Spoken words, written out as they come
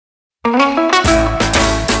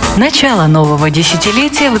Начало нового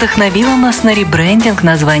десятилетия вдохновило нас на ребрендинг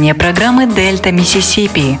названия программы «Дельта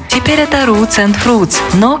Миссисипи». Теперь это Roots and Fruits,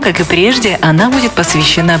 но, как и прежде, она будет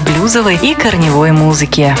посвящена блюзовой и корневой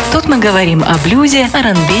музыке. Тут мы говорим о блюзе,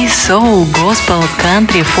 R&B, соул, госпел,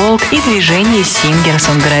 кантри, фолк и движении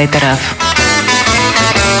сингер-сонграйтеров.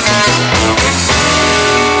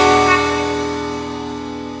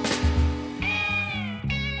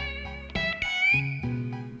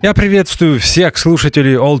 Я приветствую всех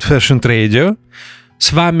слушателей Old Fashioned Radio.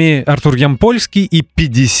 С вами Артур Ямпольский и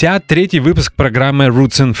 53-й выпуск программы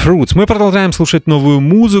Roots and Fruits. Мы продолжаем слушать новую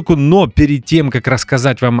музыку, но перед тем, как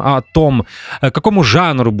рассказать вам о том, какому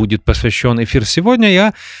жанру будет посвящен эфир сегодня,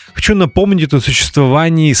 я хочу напомнить о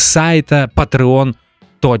существовании сайта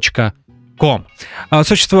patreon.com. О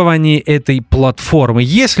существовании этой платформы.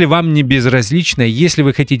 Если вам не безразлично, если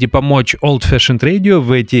вы хотите помочь Old Fashioned Radio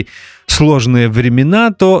в эти сложные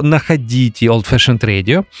времена, то находите Old Fashioned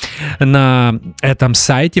Radio на этом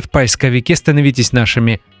сайте в поисковике, становитесь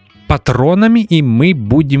нашими патронами, и мы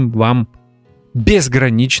будем вам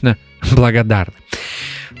безгранично благодарны.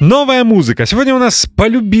 Новая музыка. Сегодня у нас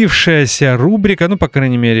полюбившаяся рубрика, по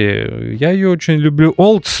крайней мере, я ее очень люблю.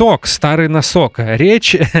 Old Sock, старый носок.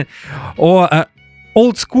 Речь о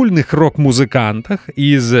олдскульных рок-музыкантах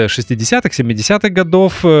из 60-х, 70-х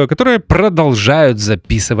годов, которые продолжают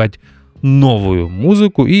записывать новую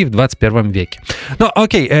музыку и в 21 веке. Но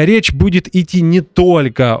окей, речь будет идти не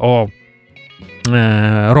только о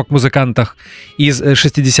рок-музыкантах из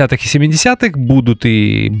 60-х и 70-х, будут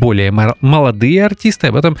и более молодые артисты,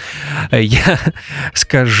 об этом я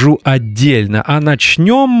скажу отдельно. А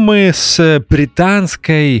начнем мы с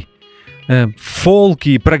британской фолк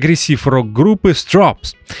и прогрессив-рок-группы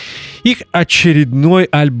Stropes. Их очередной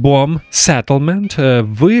альбом Settlement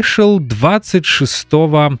вышел 26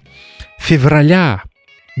 февраля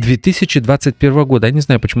 2021 года. Я не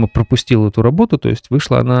знаю, почему пропустил эту работу, то есть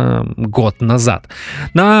вышла она год назад.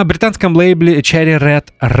 На британском лейбле Cherry Red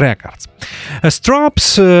Records.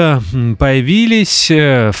 Stropes появились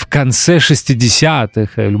в конце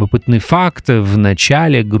 60-х. Любопытный факт. В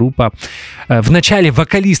начале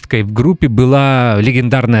вокалисткой в группе была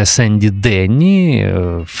легендарная Сэнди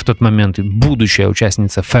Денни, в тот момент будущая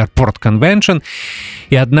участница Fairport Convention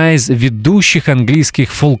и одна из ведущих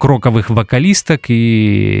английских фолк-роковых вокалисток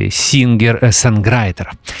и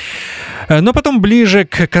сингер-сонграйтеров. Но потом, ближе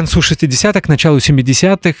к концу 60-х, к началу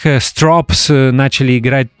 70-х, Stropes начали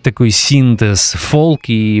играть такой синтез фолк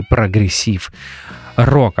и прогрессив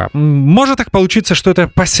рока. Может так получиться, что это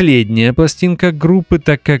последняя пластинка группы,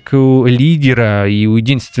 так как у лидера и у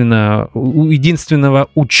единственного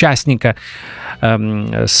участника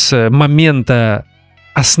с момента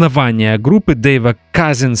основания группы Дэйва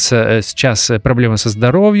Казинса сейчас проблемы со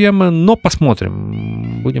здоровьем, но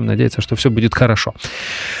посмотрим. Будем надеяться, что все будет хорошо.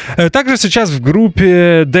 Также сейчас в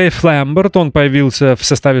группе Дэйв Ламберт. Он появился в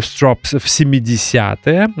составе Stropes в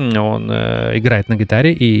 70-е. Он играет на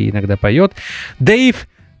гитаре и иногда поет. Дэйв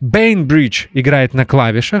Бейнбридж играет на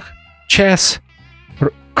клавишах. Чес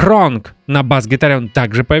Кронг на бас-гитаре, он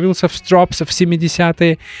также появился в Stropes в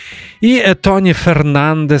 70-е. И Тони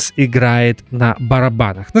Фернандес играет на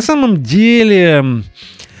барабанах. На самом деле,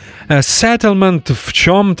 Settlement в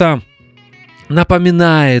чем-то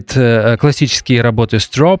напоминает классические работы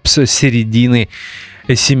Stropes середины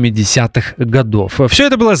 70-х годов. Все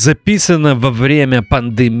это было записано во время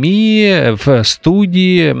пандемии в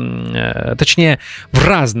студии, точнее, в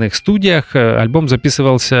разных студиях. Альбом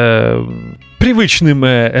записывался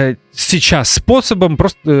привычным сейчас способом,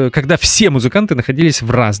 просто когда все музыканты находились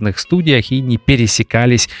в разных студиях и не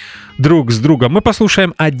пересекались друг с другом. Мы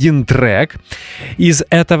послушаем один трек из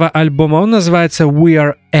этого альбома. Он называется We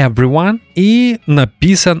Are Everyone и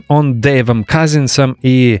написан он Дэйвом Казинсом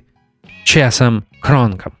и Чесом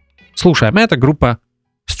Кронком. Слушаем. Это группа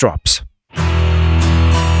Stropes.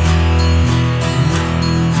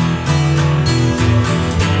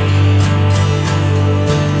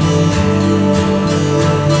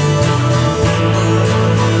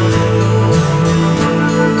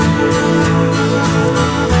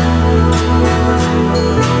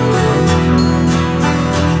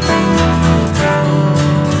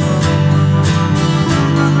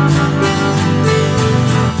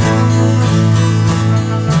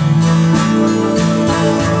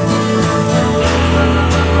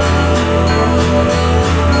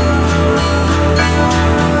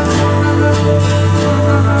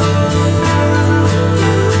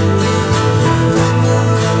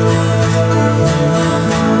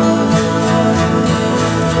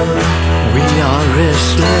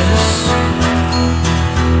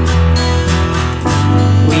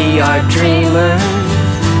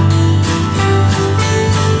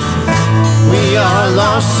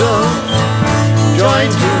 souls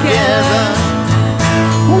joined together.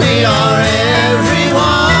 We are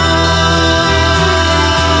everyone.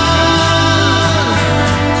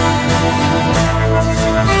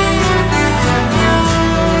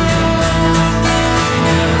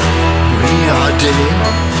 We are day.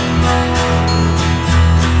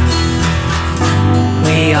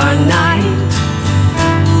 We are night.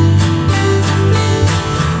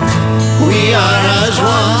 We are as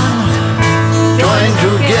one, joined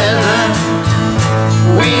together.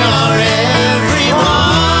 We are everyone.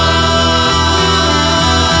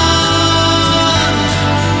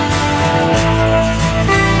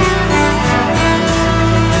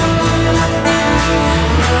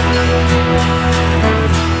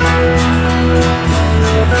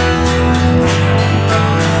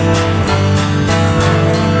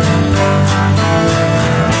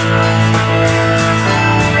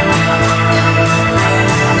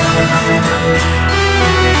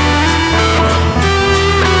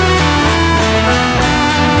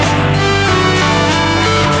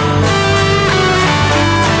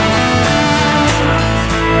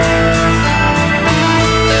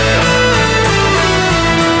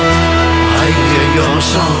 Your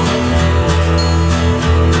song.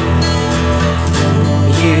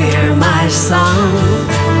 You hear my song.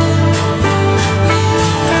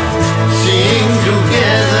 Sing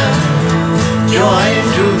together, join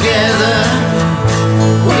together.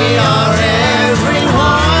 We are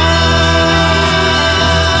everyone.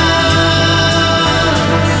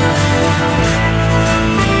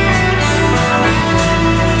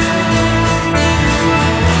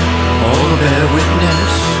 All bear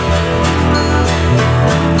witness.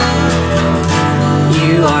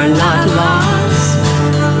 You are not lost.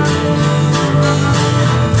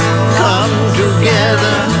 Come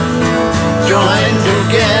together, join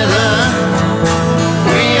together.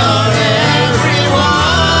 We are everyone.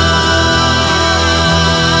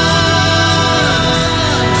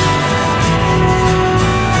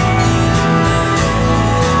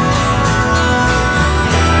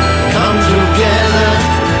 Come together.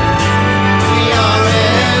 We are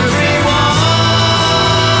everyone.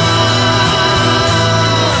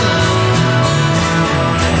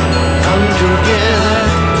 Come together.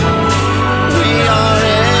 We are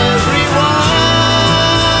everyone. Come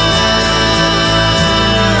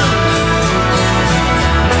together.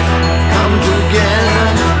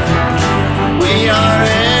 We are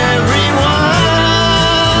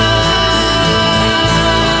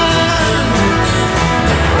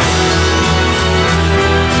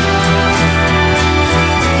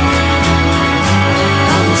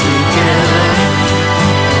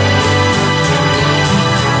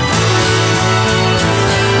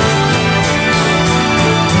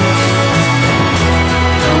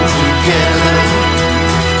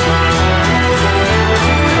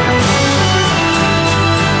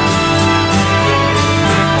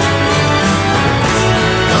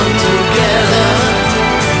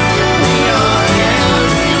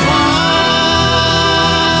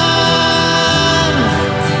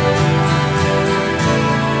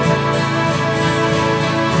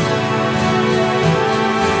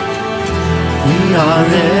We are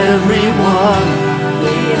everyone.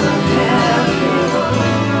 We are everyone.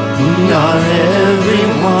 We are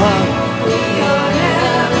everyone.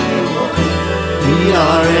 We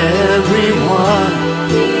are everyone.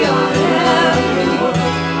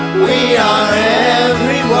 We are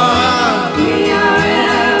everyone. We are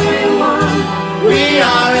everyone. We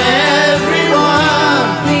are everyone.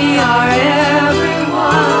 We are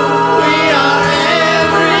everyone. We are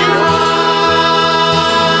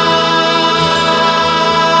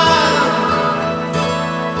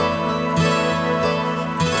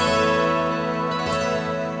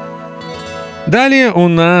Далее у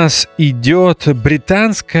нас идет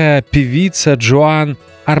британская певица Джоан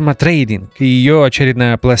Арматрейдинг. Ее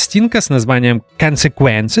очередная пластинка с названием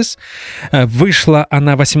Consequences. Вышла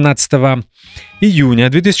она 18 июня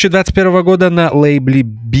 2021 года на лейбле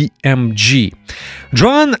BMG.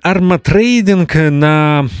 Джоан Арматрейдинг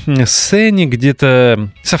на сцене где-то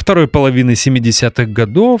со второй половины 70-х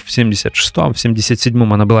годов, в 76-м, в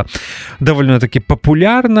 77-м она была довольно-таки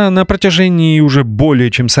популярна. На протяжении уже более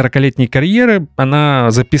чем 40-летней карьеры она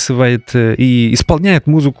записывает и исполняет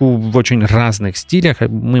музыку в очень разных стилях.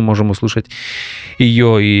 Мы можем услышать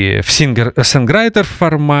ее и в сингер-сонграйтер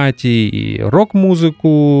формате, и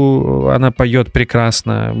рок-музыку она поет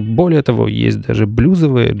прекрасно. Более того, есть даже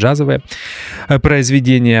блюзовые, джазовые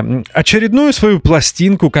произведения. Очередную свою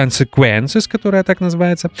пластинку Consequences, которая так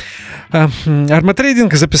называется,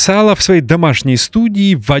 Арматрейдинг записала в своей домашней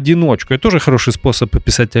студии в одиночку. Это тоже хороший способ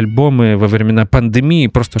писать альбомы во времена пандемии,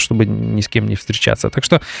 просто чтобы ни с кем не встречаться. Так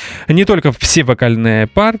что не только все вокальные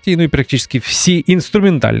партии, но и практически все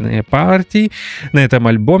инструментальные партии на этом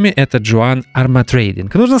альбоме — это Joan Armatrading.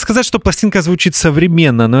 Нужно сказать, что пластинка звучит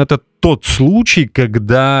современно, но это тот случай,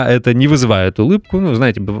 когда это не вызывает улыбку. Ну,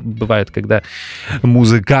 знаете, бывает, когда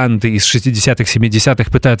музыканты из 60-х,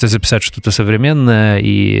 70-х пытаются записать что-то современное,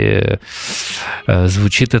 и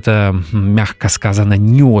звучит это, мягко сказано,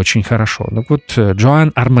 не очень хорошо. Так вот,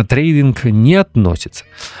 Joan Armatrading не относится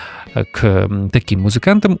к таким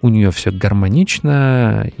музыкантам. У нее все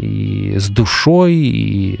гармонично и с душой,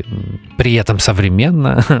 и при этом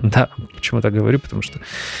современно. Да, почему так говорю? Потому что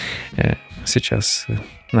сейчас,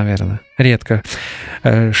 наверное, редко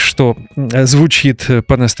что звучит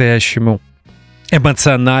по-настоящему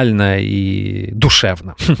эмоционально и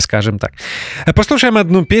душевно, скажем так. Послушаем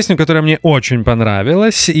одну песню, которая мне очень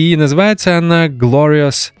понравилась, и называется она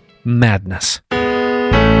 «Glorious Madness».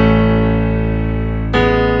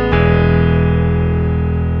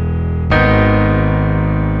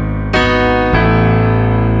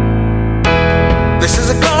 This is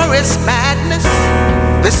a glorious madness.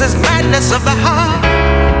 This is madness of the heart.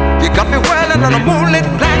 You got me whirling on a moonlit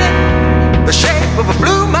planet, the shape of a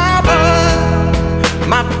blue marble.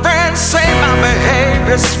 My friends say my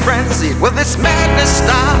behavior's frenzied. Will this madness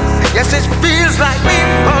stop? Yes, it feels like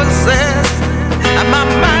being possessed, and my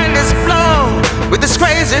mind is blown with this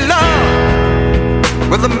crazy love.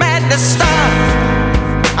 Will the madness stop?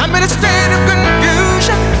 I'm in a state of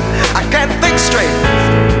confusion. I can't think straight.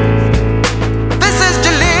 This is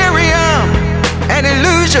delirium and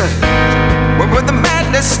illusion. When will the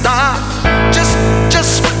madness stop? Just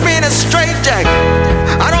put me in a straitjacket.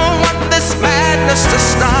 I don't want this madness to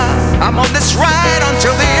stop. I'm on this ride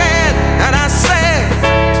until the end, and I say,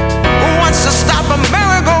 who wants to stop a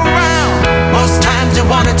merry-go-round? Most times you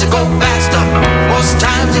want it to go faster. Most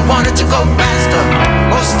times you want it to go faster.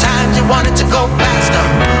 Most times you want it to go faster.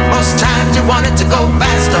 Most times you want it to go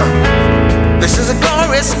faster. This is a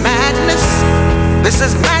glorious madness. This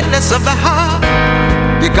is madness of the heart.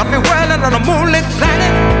 You got me whirling on a moonlit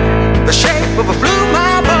planet, the shape of a blue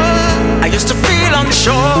marble. I used to feel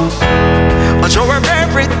unsure of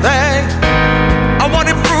everything. I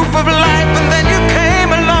wanted proof of life, and then you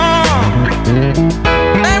came along.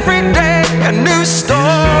 Every day a new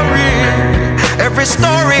story. Every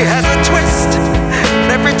story has a twist,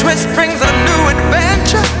 and every twist brings a new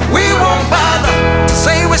adventure. We won't bother to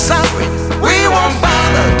say we're sorry. We won't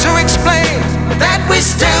bother to explain that we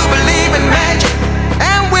still believe in magic,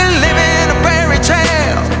 and we're living a fairy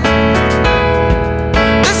tale.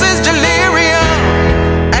 This is delirium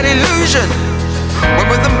and illusion. When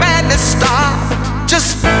will the madness stop?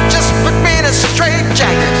 Just put me in a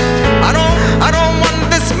straitjacket. I don't want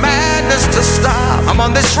this madness to stop. I'm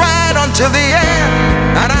on this ride until the end,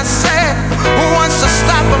 and I say, who wants to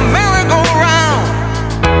stop a merry-go-round?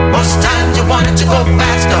 Most times you want it to go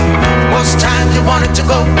faster. Most times you want it to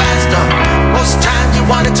go faster. Most times you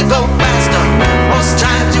want it to go faster. Most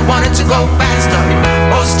times you want it to go faster.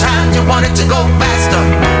 Most times you want it to go faster.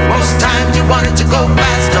 Most times you want it to go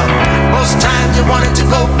faster. Most times you want it to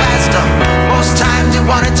go faster. Most times you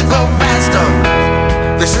want it to go faster.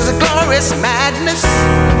 This is a glorious madness.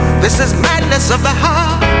 This is madness of the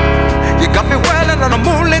heart. You got me whirling on a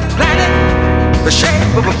moonlit planet, the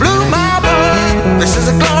shape of a blue marble. This is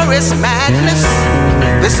a glorious madness.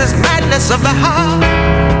 This is madness of the heart.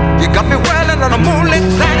 You got me whirling on a moonlit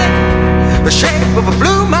planet, the shape of a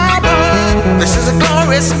blue marble. This is a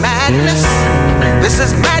glorious madness. This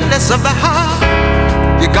is madness of the heart.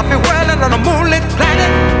 You got me whirling on a moonlit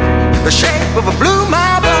planet, the shape of a blue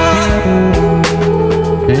marble.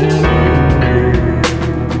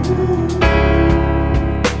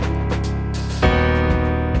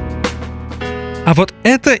 А вот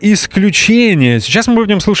это исключение. Сейчас мы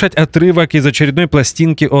будем слушать отрывок из очередной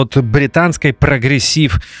пластинки от британской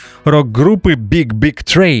прогрессив-рок-группы Big Big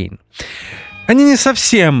Train. Они не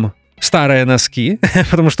совсем старые носки,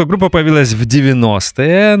 потому что группа появилась в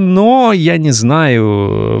 90-е, но я не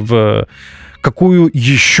знаю, в какую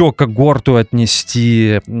еще когорту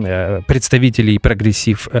отнести представителей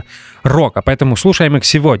прогрессив-рока. Поэтому слушаем их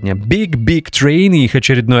сегодня. Big Big Train и их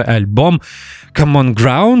очередной альбом Common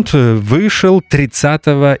Ground вышел 30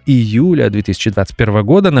 июля 2021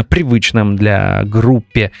 года на привычном для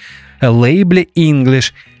группы лейбле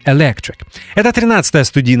English Electric. Это 13-я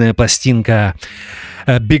студийная пластинка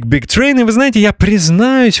Big Big Train, и вы знаете, я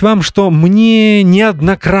признаюсь вам, что мне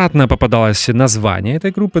неоднократно попадалось название этой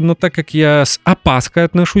группы, но так как я с опаской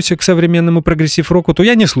отношусь к современному прогрессив-року, то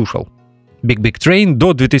я не слушал Big Big Train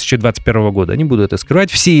до 2021 года. Не буду это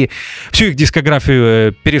скрывать. Всю их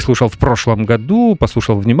дискографию переслушал в прошлом году,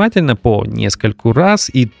 послушал внимательно по нескольку раз.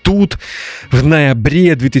 И тут в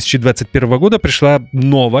ноябре 2021 года пришла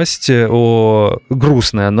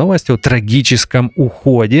грустная новость о трагическом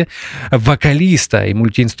уходе вокалиста и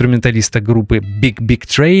мультиинструменталиста группы Big Big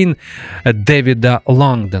Train Дэвида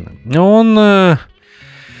Лонгдона.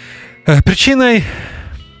 Причиной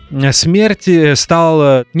смерти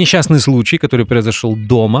стал несчастный случай, который произошел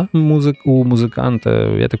дома у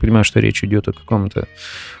музыканта. Я так понимаю, что речь идет о каком-то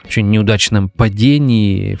очень неудачном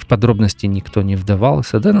падении. В подробности никто не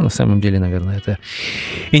вдавался. Да, на самом деле, наверное, это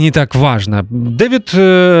и не так важно. Дэвид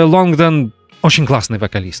Лонгдон очень классный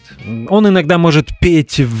вокалист. Он иногда может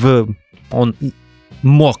петь Он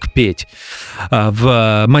мог петь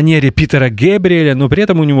в манере Питера Гэбриэля, но при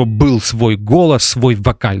этом у него был свой голос, свой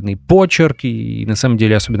вокальный почерк, и на самом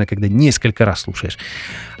деле, особенно когда несколько раз слушаешь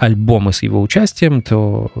альбомы с его участием,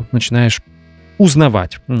 то начинаешь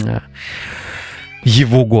узнавать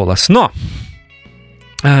его голос. Но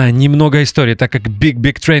немного истории, так как Big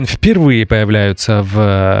Big Train впервые появляются в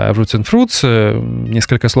Roots and Fruits,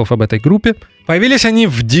 несколько слов об этой группе. Появились они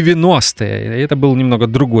в 90-е, это был немного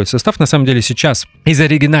другой состав. На самом деле сейчас из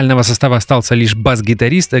оригинального состава остался лишь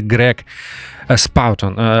бас-гитарист Грег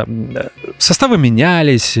Спаутон. Составы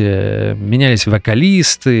менялись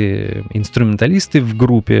вокалисты, инструменталисты в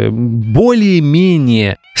группе.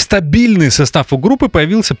 Более-менее стабильный состав у группы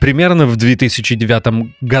появился примерно в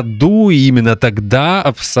 2009 году, и именно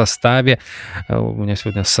тогда в составе... У меня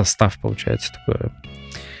сегодня состав, получается, такое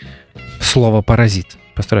слово «паразит».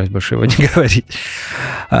 Постараюсь больше его не говорить.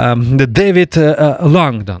 Дэвид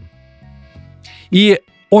Лонгдон. И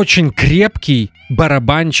очень крепкий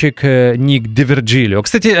барабанщик Ник Девирджилио.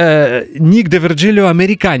 Кстати, Ник Девирджилио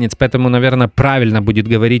американец, поэтому, наверное, правильно будет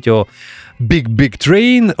говорить о Big Big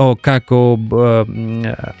Train, как об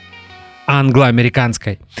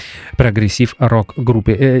англо-американской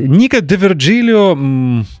прогрессив-рок-группе. Ника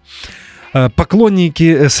Девирджилио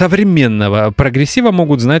поклонники современного прогрессива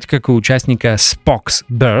могут знать как участника Spock's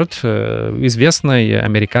Bird, известной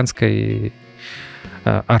американской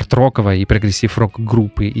арт-роковой и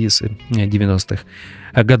прогрессив-рок-группы из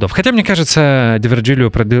 90-х годов. Хотя, мне кажется, Девирджилио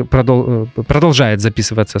продолжает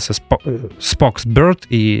записываться со Spock's Bird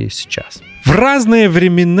и сейчас. В разные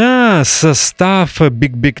времена состав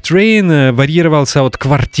Big Big Train варьировался от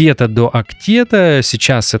квартета до октета.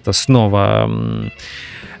 Сейчас это снова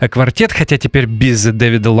квартет, хотя теперь без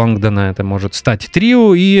Дэвида Лонгдона это может стать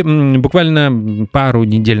трио. И буквально пару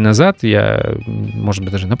недель назад, может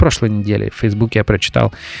быть, даже на прошлой неделе в Фейсбуке я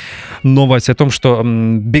прочитал новость о том, что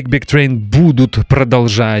Big Big Train будут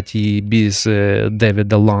продолжать и без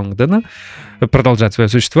Дэвида Лонгдона продолжать свое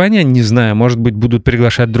существование. Не знаю, может быть, будут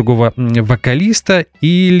приглашать другого вокалиста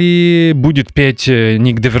или будет петь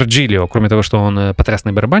Ник Девирджилио. Кроме того, что он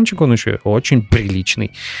потрясный барабанщик, он еще очень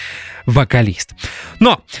приличный вокалист.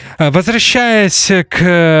 Но, возвращаясь к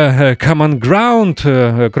Common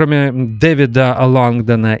Ground, кроме Дэвида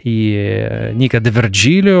Лонгдона и Ника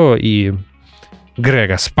Девирджилио и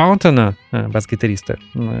Грега Спаутона, бас-гитариста,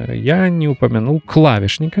 я не упомянул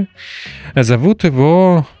клавишника. Зовут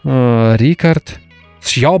его Рикард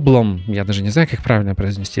Сьёблом. Я даже не знаю, как правильно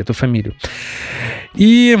произнести эту фамилию.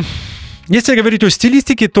 И если говорить о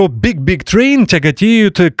стилистике, то Big Big Train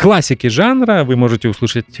тяготеют к классике жанра. Вы можете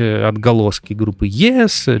услышать отголоски группы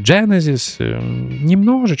Yes, Genesis,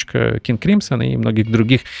 немножечко King Crimson и многих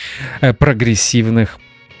других прогрессивных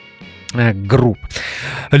групп.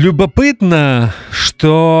 Любопытно,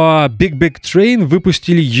 что Big Big Train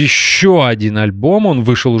выпустили еще один альбом. Он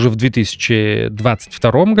вышел уже в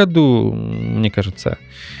 2022 году, мне кажется,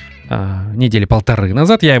 недели полторы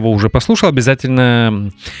назад. Я его уже послушал.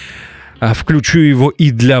 Обязательно включу его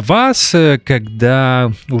и для вас,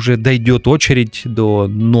 когда уже дойдет очередь до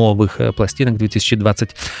новых пластинок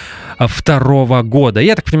 2022 года.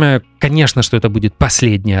 Я так понимаю, конечно, что это будет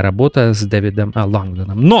последняя работа с Дэвидом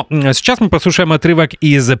Лонгдоном. Но сейчас мы послушаем отрывок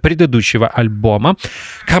из предыдущего альбома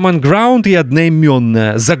Common Ground и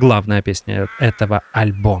одноименная заглавная песня этого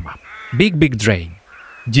альбома. Big Big Train.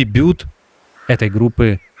 Дебют этой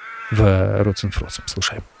группы в Roots and Fruits.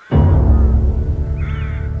 Слушаем.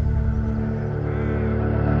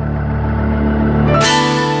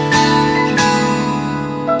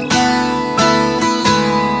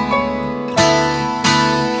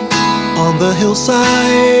 On the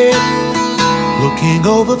hillside, looking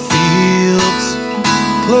over fields,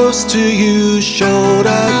 close to you,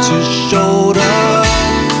 shoulder to shoulder.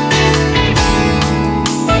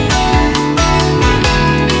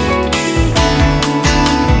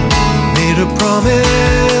 Made a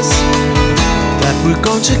promise that we're we're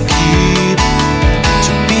going to keep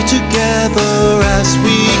to be together as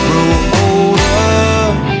we grow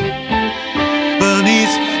older,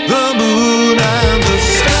 beneath the moon and the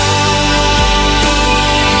stars.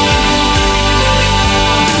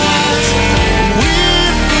 We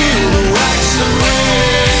feel the wax and wane.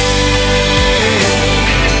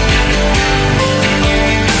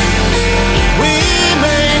 We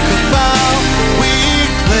make a vow, we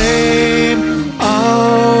claim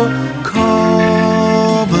our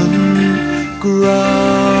common ground.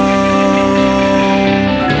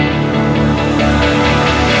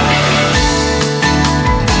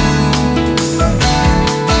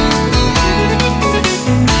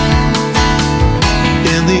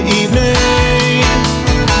 In the evening,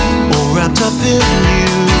 all wrapped up in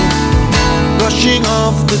you, brushing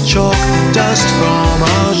off the chalk dust from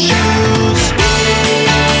our shoes.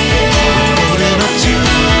 Good enough to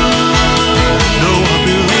know what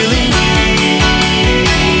we really need,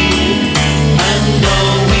 and know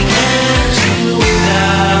we can't do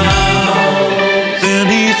without.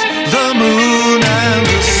 Beneath the moon and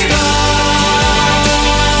the stars,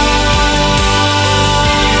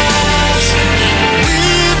 we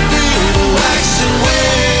feel the wax and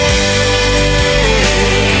wane.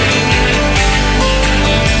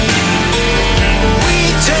 We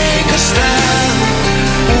take a stand,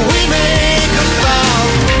 we make a vow. We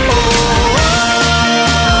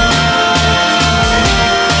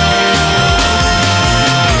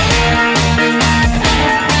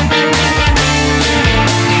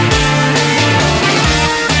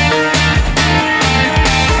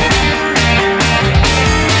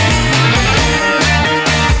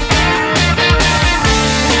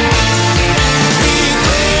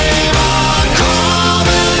our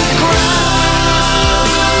common ground.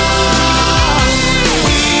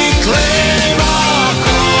 We claim our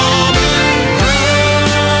common ground.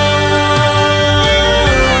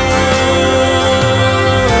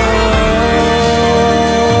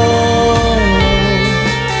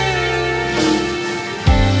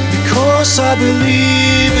 Because I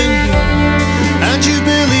believe in you, and you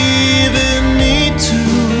believe in me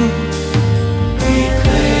too. We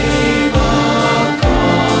claim our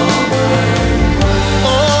common ground.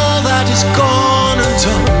 All that is gone and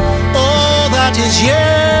done, all that is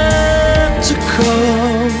yet to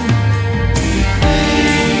come. We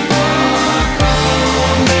claim our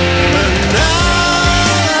common. And now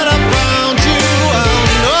that I've found you, I'll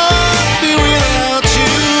not be without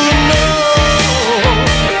you, no.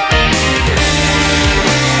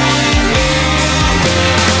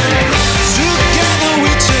 Together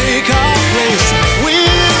we take our place,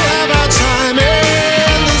 we'll have our time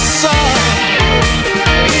in the sun.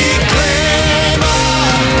 We claim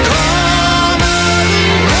our common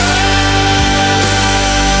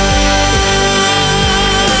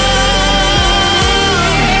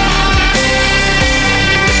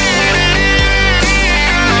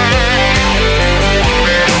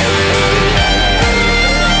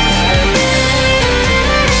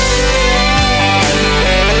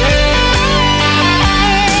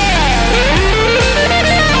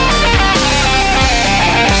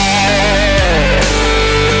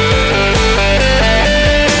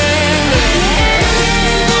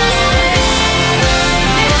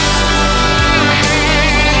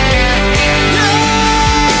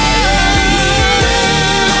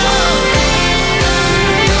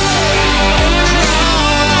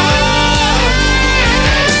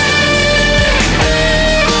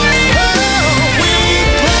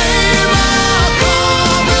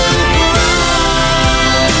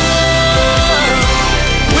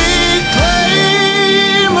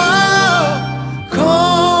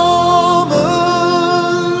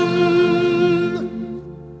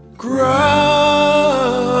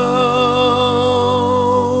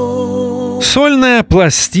Сольная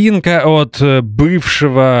пластинка от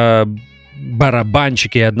бывшего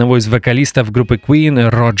барабанщика и одного из вокалистов группы Queen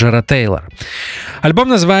Роджера Тейлора. Альбом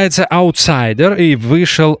называется «Outsider», и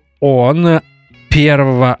вышел он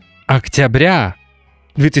 1 октября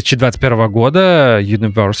 2021 года.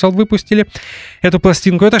 Universal выпустили эту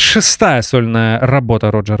пластинку. Это 6-я сольная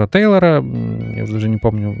работа Роджера Тейлора. Я уже не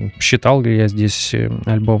помню, считал ли я здесь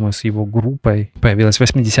альбомы с его группой. Появилась в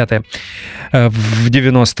 80-е, в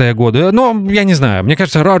 90-е годы. Но я не знаю. Мне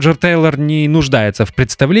кажется, Роджер Тейлор не нуждается в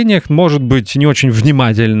представлениях. Может быть, не очень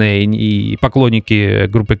внимательные, и поклонники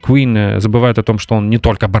группы Queen забывают о том, что он не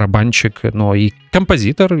только барабанщик, но и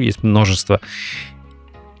композитор. Есть множество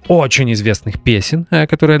очень известных песен,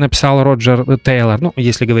 которые написал Роджер Тейлор. Ну,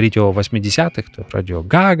 если говорить о 80-х, то Radio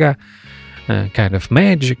Gaga, Kind of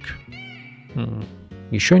Magic,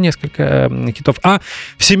 еще несколько хитов. А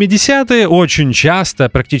в 70-е очень часто,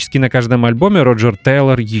 практически на каждом альбоме, Роджер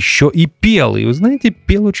Тейлор еще и пел. И вы знаете,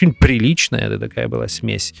 пел очень прилично. Это такая была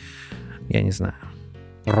смесь, я не знаю,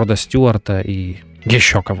 Рода Стюарта и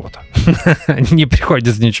еще кого-то. Не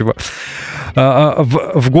приходит ничего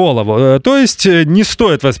в голову. То есть не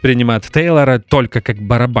стоит воспринимать Тейлора только как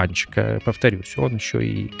барабанщика. Повторюсь, он еще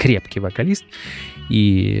и крепкий вокалист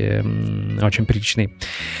и очень приличный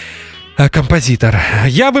композитор.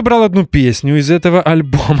 Я выбрал одну песню из этого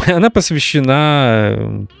альбома, и она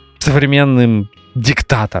посвящена современным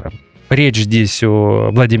диктаторам. Речь здесь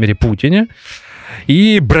о Владимире Путине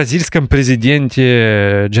и бразильском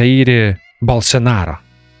президенте Джаире Болсонаро.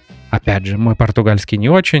 Опять же, мой португальский не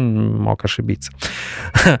очень, мог ошибиться.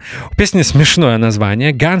 У песни смешное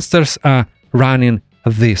название. Gangsters are running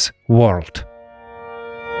this world.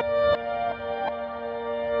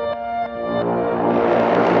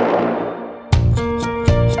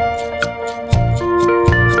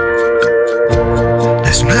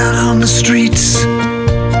 There's blood on the streets,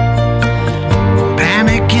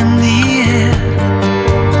 panic in the air.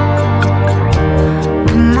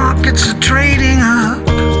 The markets are trading up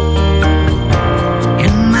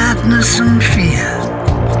in madness and fear.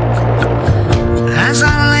 As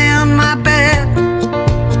I lay on my bed,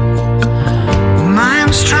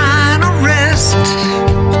 mind's trying to rest.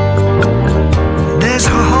 There's a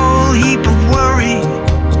whole heap of worry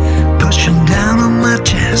pushing down on my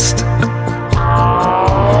chest.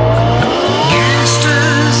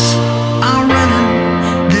 Gangsters are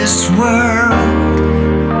running this world.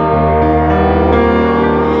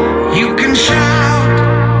 You can shout,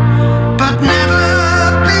 but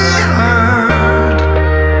never be heard.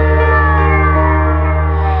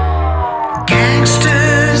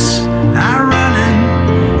 Gangsters are running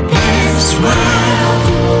this world.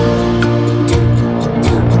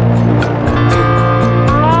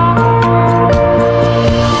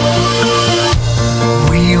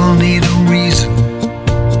 We all need a reason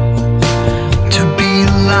to be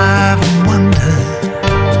alive and wonder.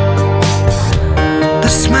 The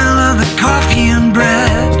smell of the coffee and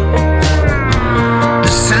bread, the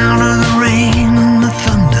sound of the rain and the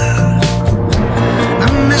thunder,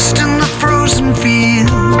 the mist in the frozen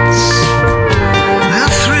fields, the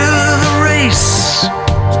thrill of the race,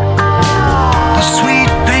 the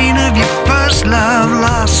sweet pain of your first love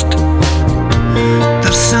lost,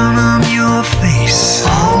 the sun on your face.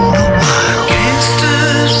 All the while,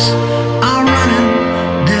 gangsters are running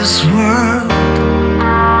this world.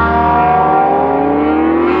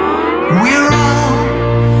 We're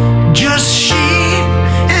all just sheep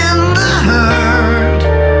in the herd.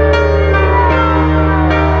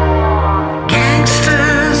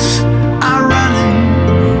 Gangsters are running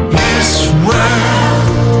this world.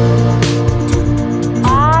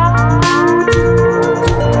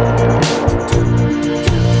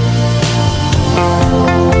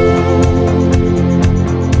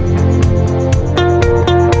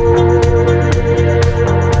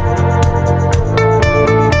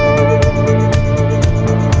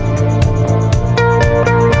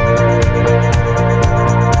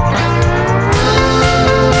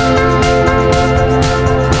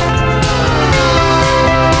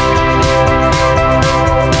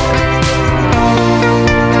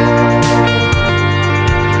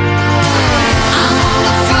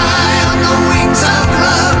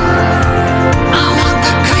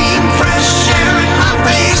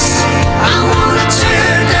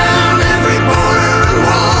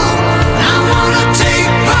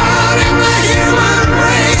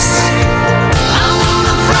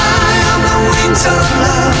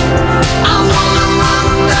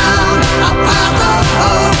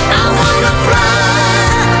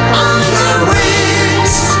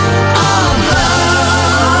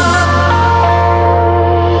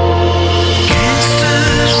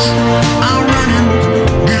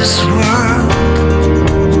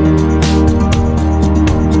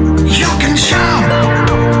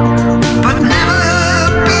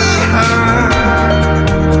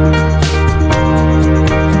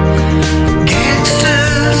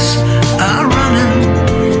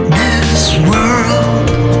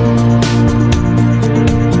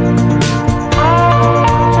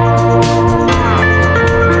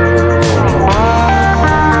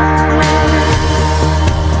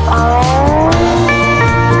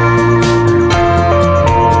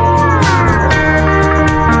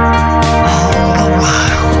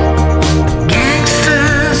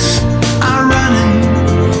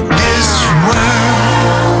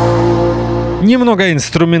 Немного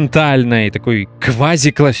инструментальной, такой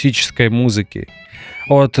квазиклассической музыки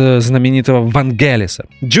от знаменитого Вангелиса.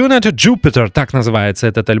 Juno to Jupiter, так называется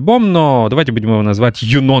этот альбом, но давайте будем его назвать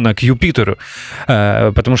Юнона к Юпитеру,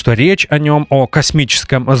 потому что речь о нем, о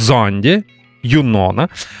космическом зонде Юнона,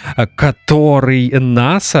 который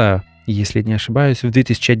НАСА, если не ошибаюсь, в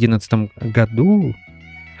 2011 году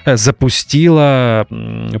запустила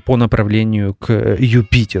по направлению к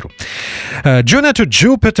Юпитеру. Juno to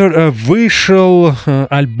Jupiter вышел,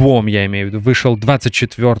 альбом, я имею в виду, вышел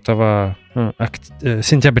 24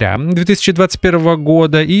 сентября 2021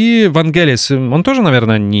 года, и Вангелис, он тоже,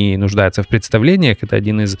 наверное, не нуждается в представлениях, это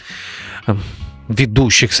один из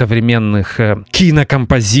ведущих современных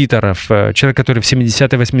кинокомпозиторов, человек, который в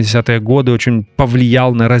 70-е, 80-е годы очень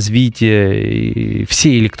повлиял на развитие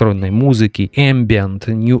всей электронной музыки, ambient,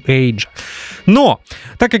 new age. Но,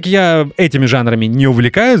 так как я этими жанрами не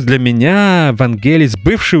увлекаюсь, для меня Вангелис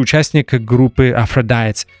бывший участник группы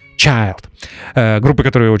Aphrodite's Child, группы,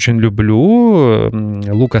 которую я очень люблю.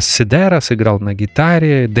 Лукас Сидерас играл на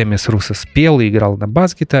гитаре, Демис Русос пел и играл на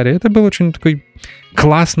бас-гитаре. Это был очень такой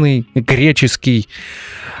классный греческий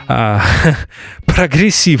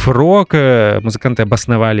прогрессив-рок. Музыканты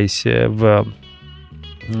обосновались в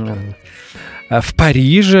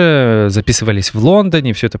Париже, записывались в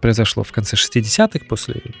Лондоне. Все это произошло в конце 60-х,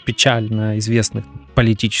 после печально известных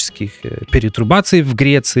политических перетрубаций в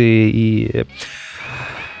Греции.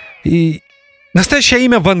 И настоящее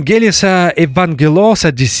имя Вангелиса Евангелос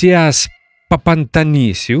Одиссеас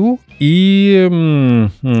Папантанисиу. И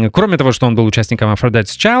кроме того, что он был участником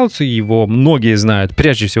Aphrodite's Child, его многие знают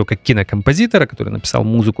прежде всего как кинокомпозитора, который написал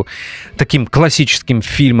музыку таким классическим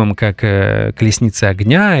фильмам, как «Колесница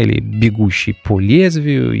огня» или «Бегущий по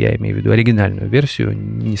лезвию». Я имею в виду оригинальную версию,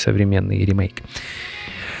 не современный ремейк.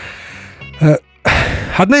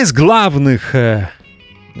 Одна из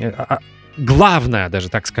главная, даже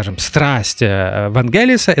так скажем, страсть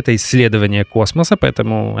Вангелиса — это исследование космоса,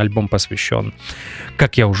 поэтому альбом посвящен,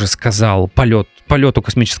 как я уже сказал, полету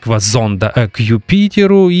космического зонда к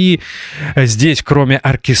Юпитеру. И здесь, кроме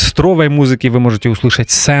оркестровой музыки, вы можете услышать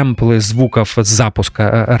сэмплы звуков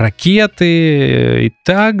запуска ракеты. И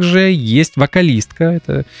также есть вокалистка,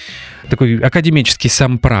 это такой академический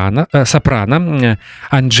сопрано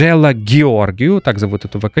Анджела Георгию, так зовут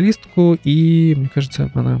эту вокалистку, и, мне кажется,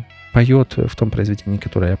 она поет в том произведении,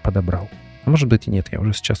 которое я подобрал. А может быть и нет, я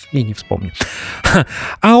уже сейчас и не вспомню.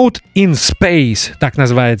 Out in Space, так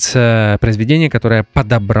называется произведение, которое я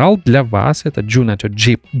подобрал для вас. Это Juno to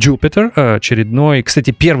Jupiter, очередной,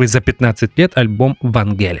 кстати, первый за 15 лет альбом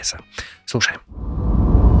Вангелиса. Слушаем.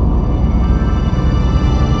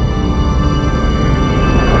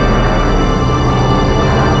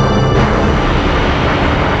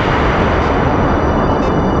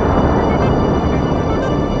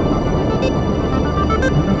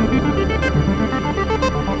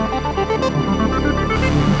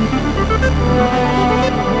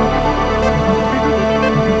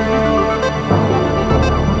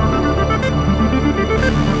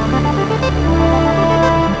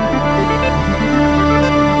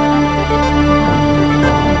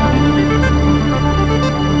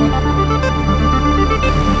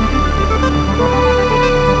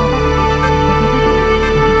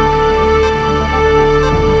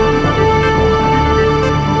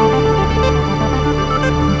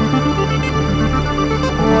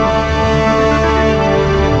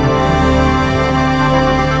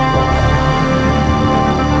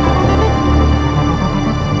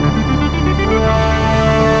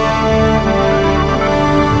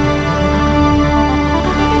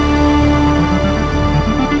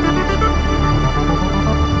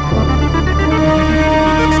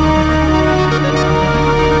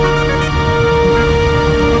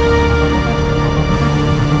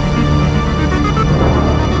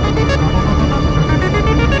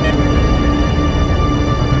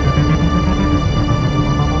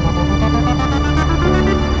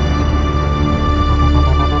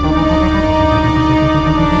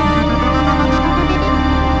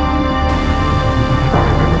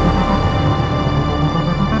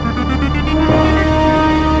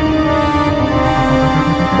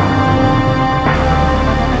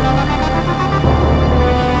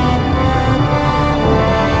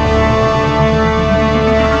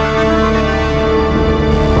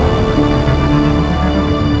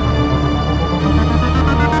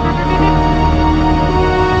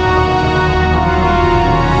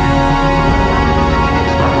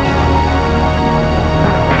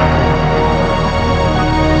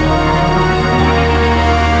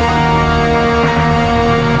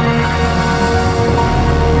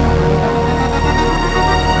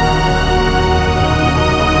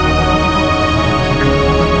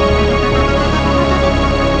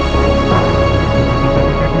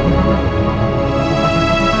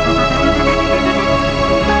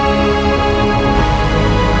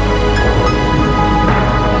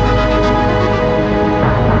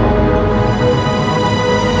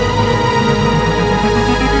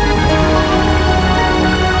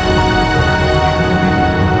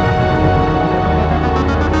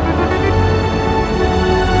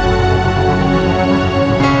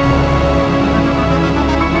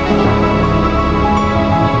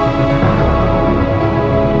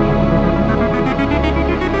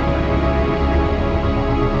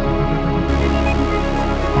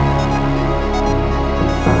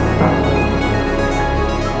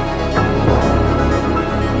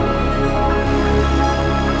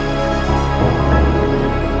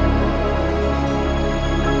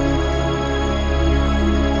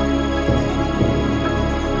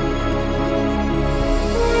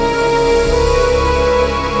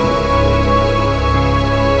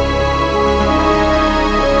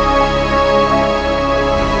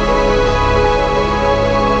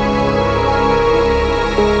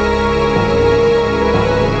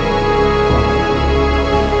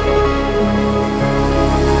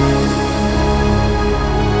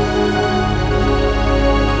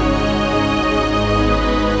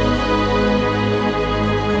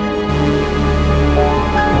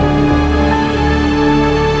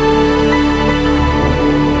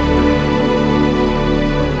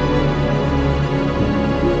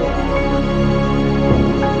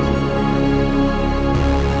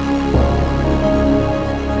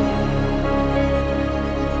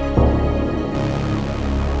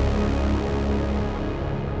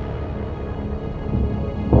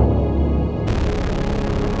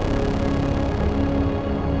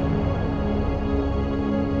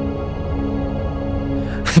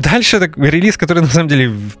 Дальше это релиз, который на самом деле,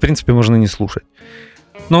 в принципе, можно не слушать.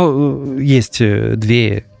 Но есть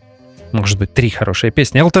 2, может быть, 3 хорошие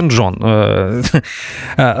песни. Элтон Джон.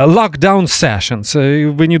 Lockdown Sessions.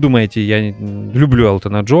 Вы не думаете, я люблю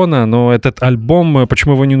Элтона Джона, но этот альбом,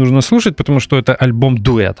 почему его не нужно слушать? Потому что это альбом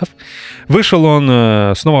дуэтов. Вышел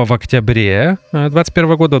он снова в октябре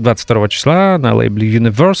 2021 года, 22 числа на лейбле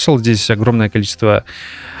Universal. Здесь огромное количество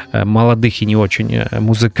молодых и не очень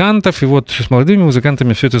музыкантов. И вот с молодыми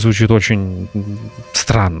музыкантами все это звучит очень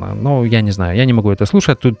странно. Но я не знаю, я не могу это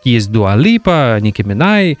слушать. Тут есть Дуа Липа, Ники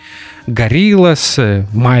Минай, Гориллас,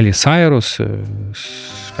 Майли Сайрус.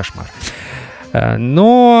 Кошмар.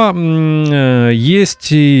 Но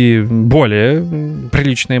есть и более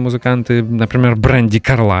приличные музыканты. Например, Брэнди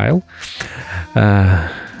Карлайл,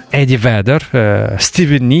 Эдди Ведер,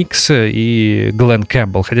 Стивен Никс и Глен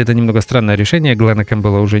Кэмпбелл. Хотя это немного странное решение. Глена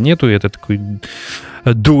Кэмпбелла уже нету, и это такой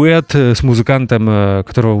дуэт с музыкантом,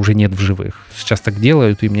 которого уже нет в живых. Сейчас так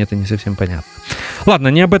делают, и мне это не совсем понятно. Ладно,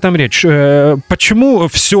 не об этом речь. Почему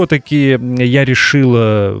все-таки я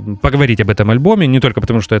решил поговорить об этом альбоме? Не только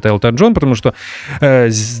потому, что это Элтон Джон, потому что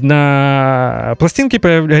на пластинке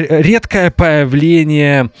редкое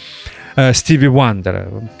появление Стиви Уандера.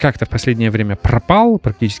 Как-то в последнее время пропал,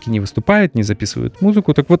 практически не выступает, не записывает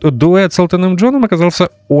музыку. Так вот, дуэт с Элтоном Джоном оказался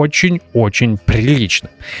очень-очень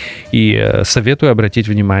приличным. И советую обратить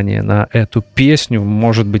внимание на эту песню.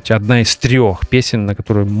 Может быть, одна из 3 песен, на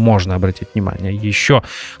которую можно обратить внимание. Еще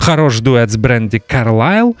хороший дуэт с Брэнди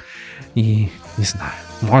Карлайл. И, не знаю,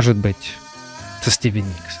 может быть, со Стиви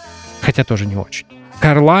Никс. Хотя тоже не очень.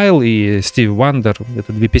 Карлайл и Стиви Уандер —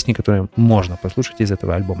 это 2 песни, которые можно послушать из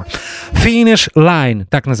этого альбома. Finish Line —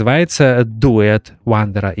 так называется дуэт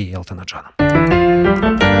Уандера и Элтона Джона.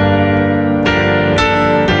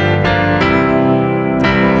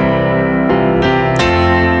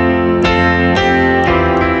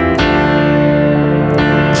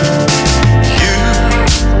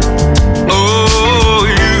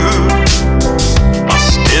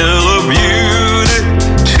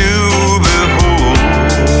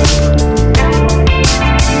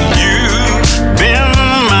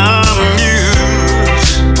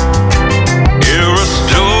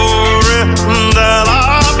 That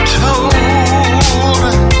I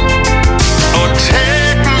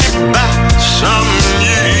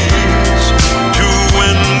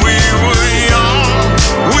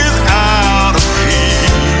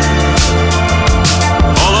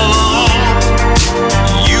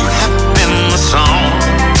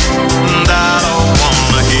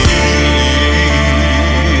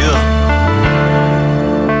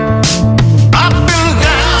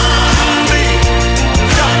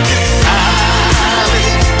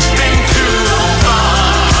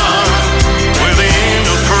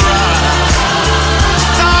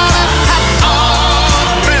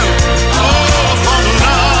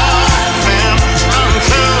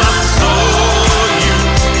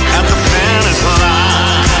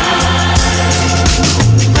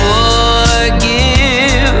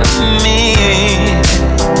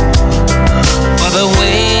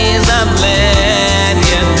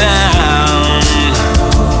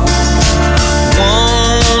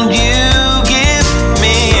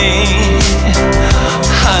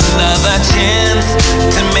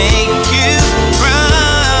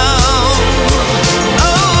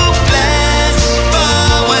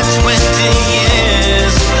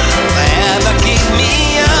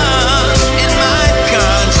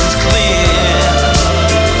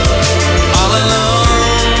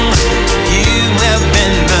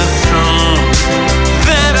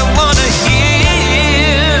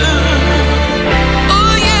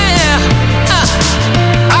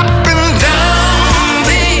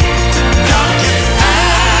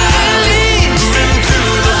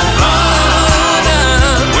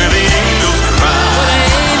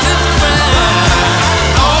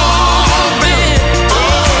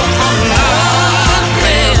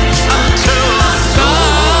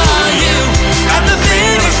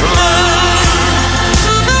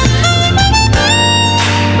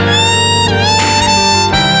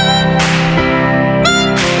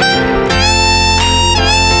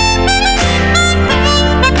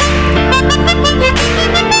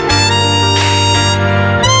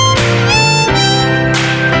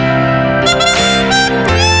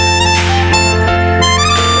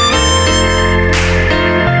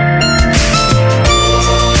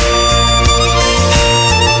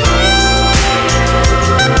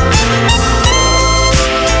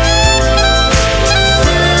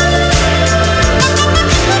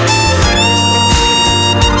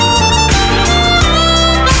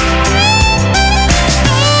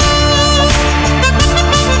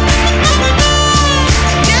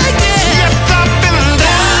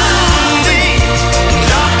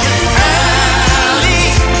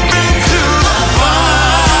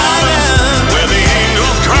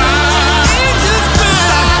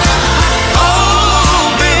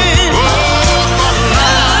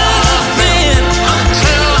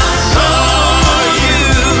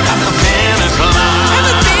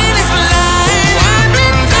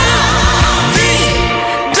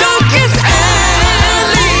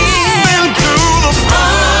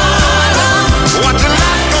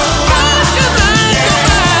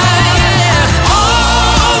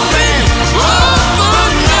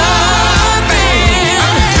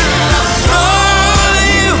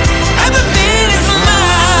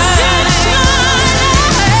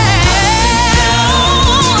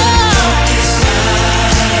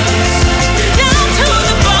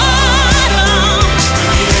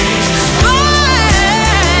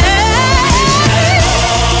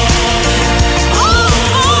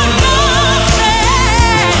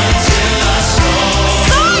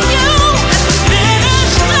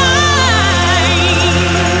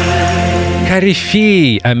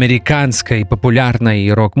корифей американской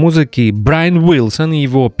популярной рок-музыки Брайан Уилсон,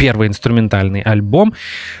 его первый инструментальный альбом.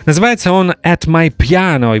 Называется он «At My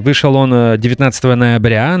Piano», и вышел он 19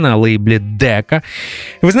 ноября на лейбле Decca.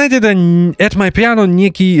 Вы знаете, это «At My Piano»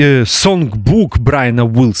 некий сонгбук Брайана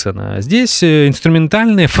Уилсона. Здесь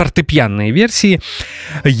инструментальные фортепианные версии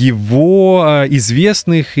его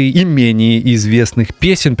известных и менее известных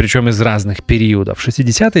песен, причем из разных периодов.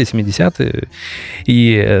 60-е, 70-е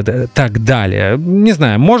и так далее. Не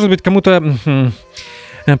знаю, может быть, кому-то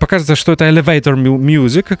покажется, что это elevator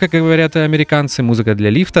music, как говорят американцы, музыка для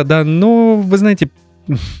лифта, да, но, вы знаете,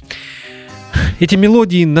 эти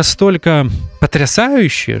мелодии настолько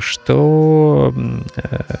потрясающие, что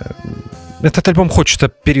этот альбом хочется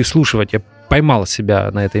переслушивать. Я поймал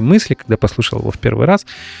себя на этой мысли, когда послушал его в первый раз,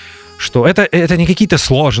 что это не какие-то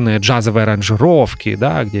сложные джазовые аранжировки,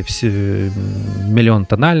 да, где миллион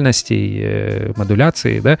тональностей,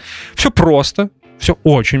 модуляций, да. Все просто, все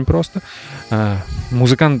очень просто.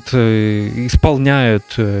 Музыкант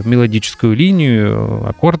исполняет мелодическую линию,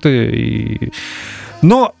 аккорды,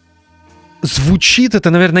 но звучит это,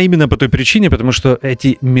 наверное, именно по той причине, потому что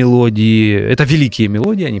эти мелодии, это великие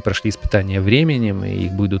мелодии, они прошли испытания временем, и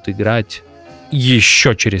их будут играть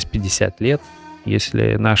еще через 50 лет,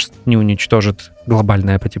 если наш не уничтожит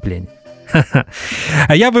глобальное потепление.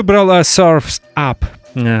 А я выбрал Surf's Up,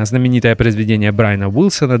 знаменитое произведение Брайана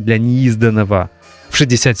Уилсона для неизданного в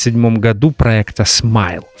 1967 году проекта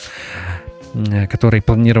Smile, который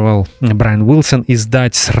планировал Брайан Уилсон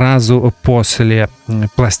издать сразу после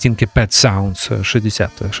пластинки Pet Sounds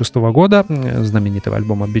 1966 года, знаменитого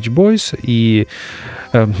альбома Beach Boys. И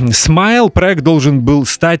Smile проект должен был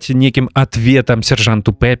стать неким ответом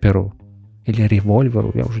Сержанту Пепперу или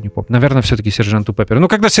Револьверу, я уже не помню. Наверное, все-таки Сержанту Пепперу. Ну,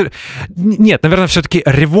 когда... Нет, наверное, все-таки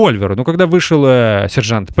Револьверу. Но когда вышел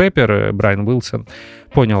Сержант Пеппер, Брайан Уилсон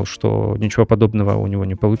понял, что ничего подобного у него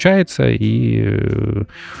не получается, и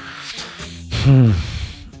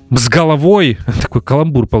с головой, такой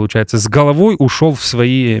каламбур получается, с головой ушел в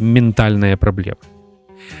свои ментальные проблемы.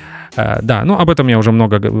 Да, ну об этом я уже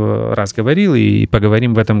много раз говорил, и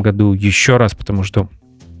поговорим в этом году еще раз, потому что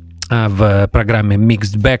в программе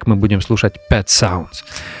Mixed Bag мы будем слушать Pet Sounds,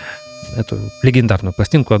 эту легендарную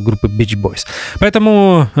пластинку от группы Beach Boys.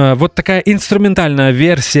 Поэтому вот такая инструментальная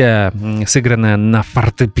версия, сыгранная на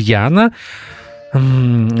фортепиано.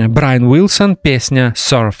 Брайан Уилсон, песня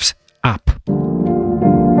Surf's Up.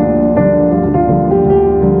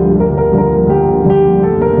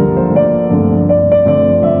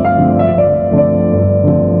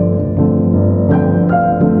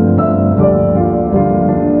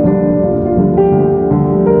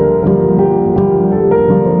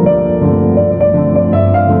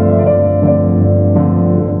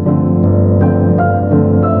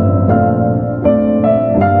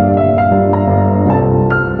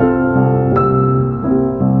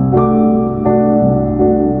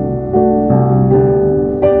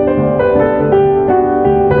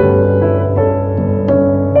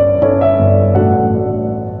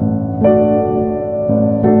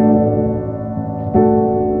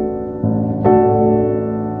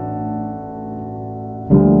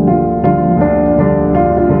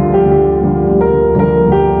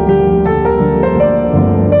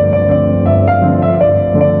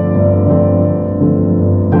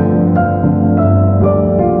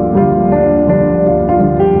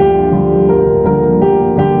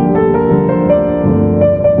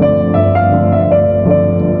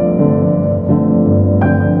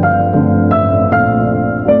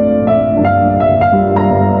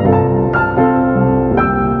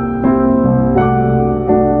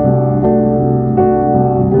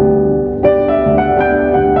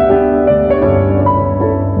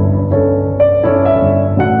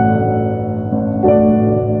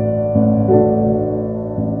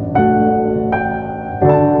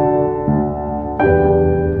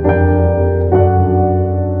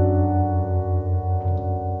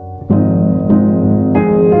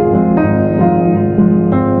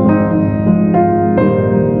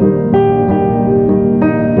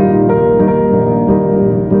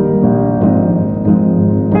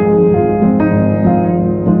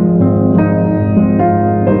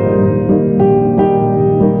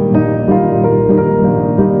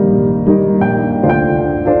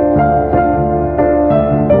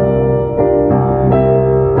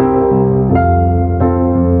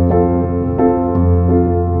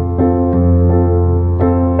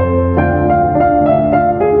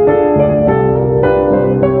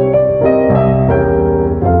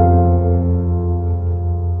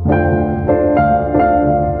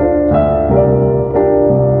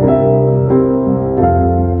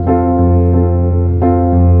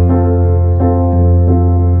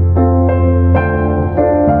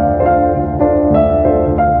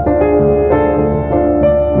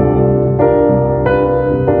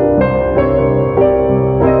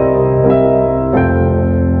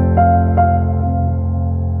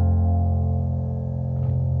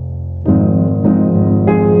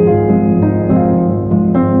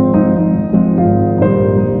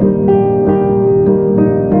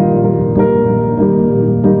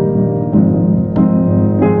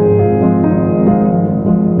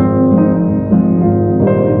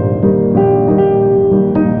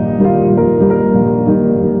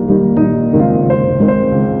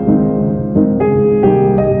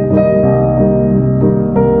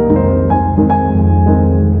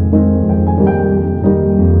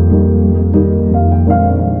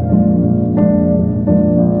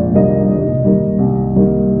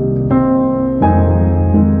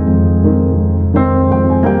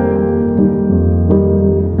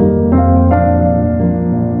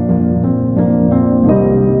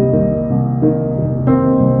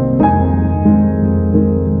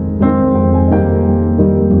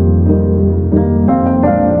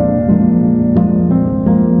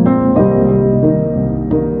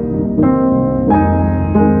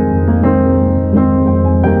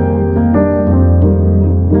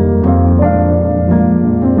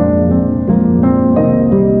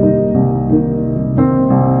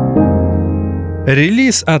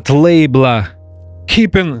 Релиз от лейбла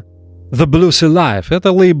Keeping the Blues Alive.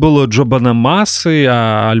 Это лейбл Джо Бонамассы,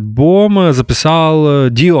 а альбом записал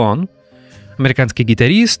Дион, американский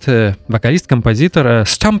гитарист, вокалист, композитор.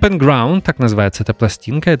 Stomping Ground, так называется эта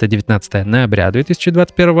пластинка. Это 19 ноября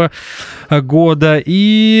 2021 года.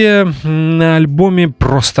 И на альбоме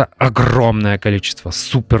просто огромное количество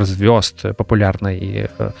суперзвезд популярной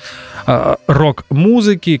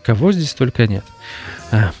рок-музыки. Кого здесь только нет.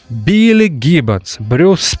 Билли Гиббонс,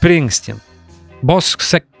 Брюс Спрингстин, Босс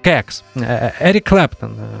Кекс, Эрик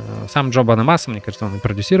Клэптон, сам Джо Бонамасса, мне кажется, он и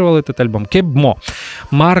продюсировал этот альбом, Кеб Мо,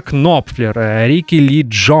 Марк Knopfler, Рики Ли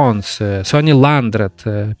Джонс, Сони Ландрет,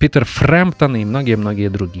 Питер Фрэмптон и многие-многие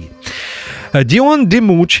другие. Дион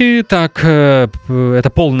Демучи, так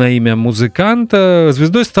это полное имя музыканта,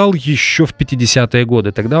 звездой стал еще в 50-е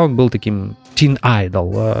годы. Тогда он был таким teen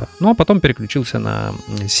idol, но потом переключился на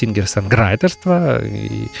сингер-сонграйтерство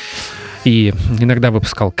и иногда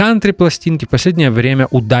выпускал кантри-пластинки. В последнее время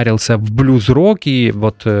ударился в блюз-рок, и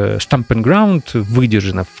вот Stomping Ground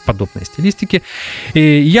выдержана в подобной стилистике.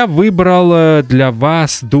 И я выбрал для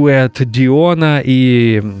вас дуэт Диона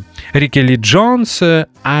и Рики Ли Джонс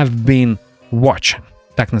 «I've Been Watching».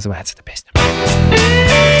 Так называется эта песня.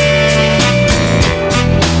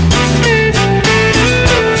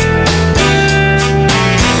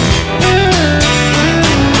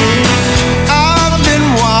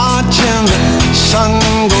 Sun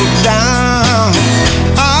go down.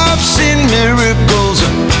 I've seen miracles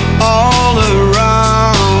all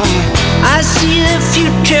around. I see the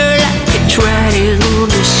future like it's right on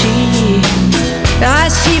the sea. I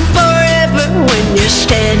see forever when you're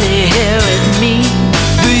standing here with me.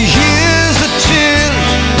 The years, the tears,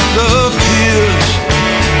 the fears,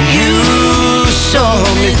 You saw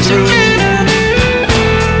me through.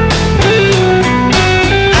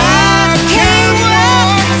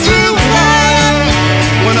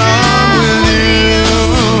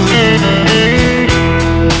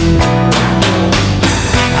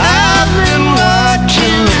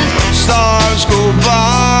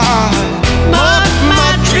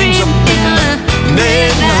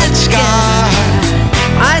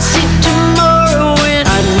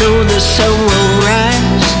 sun will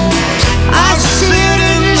rise. I sit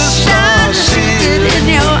in the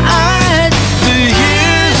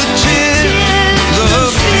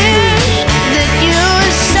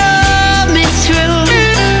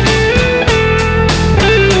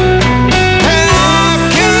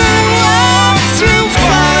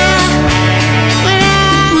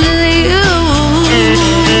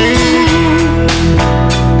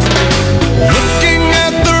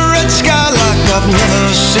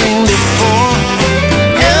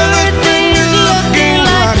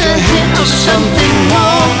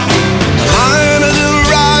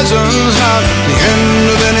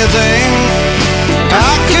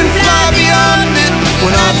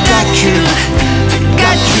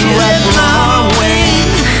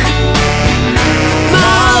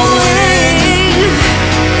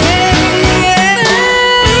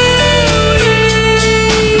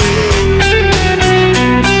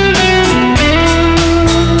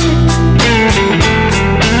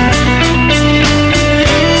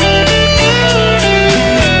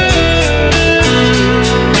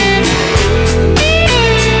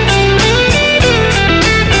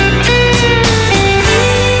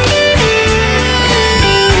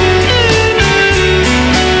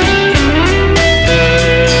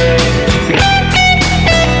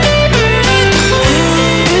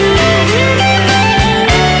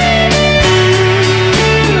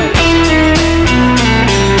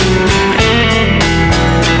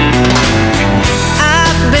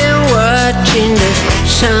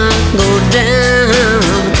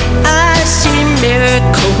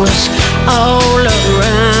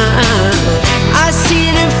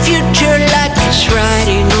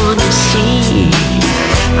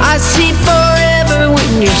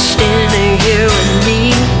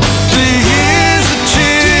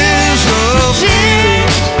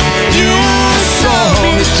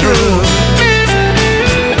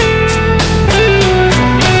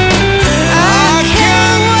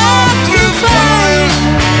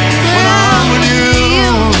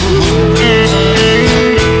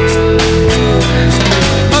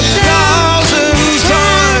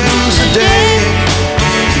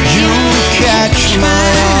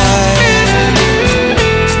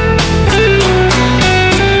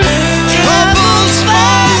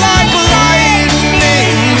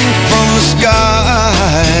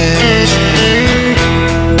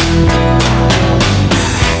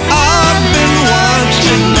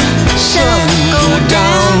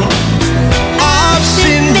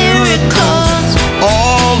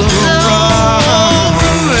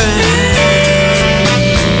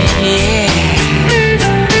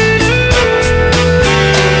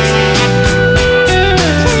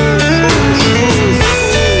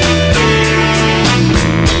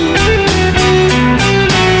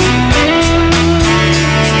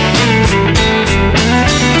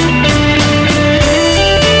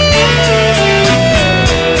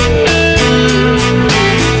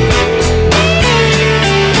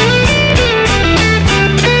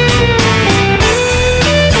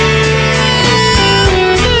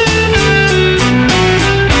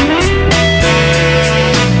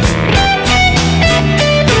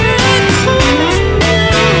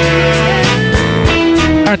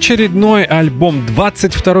Очередной альбом,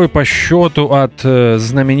 22-й по счету от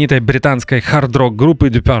знаменитой британской хард-рок группы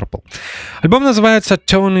Deep Purple. Альбом называется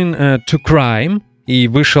Turning to Crime, и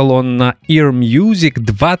вышел он на Ear Music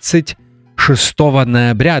 26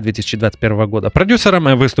 ноября 2021 года.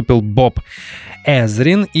 Продюсером выступил Боб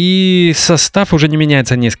Эзрин, и состав уже не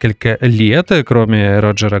меняется несколько лет. Кроме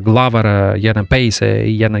Роджера Главера, Яна Пейса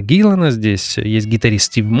и Яна Гиллана, здесь есть гитарист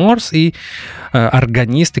Стив Морс и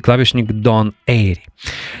органист и клавишник Дон Эйри.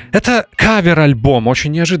 Это кавер-альбом,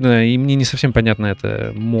 очень неожиданно, и мне не совсем понятна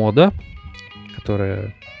эта мода,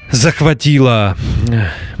 которая захватила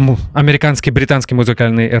американский, британский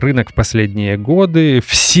музыкальный рынок в последние годы.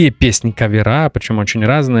 Все песни кавера, причем очень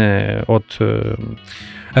разные, от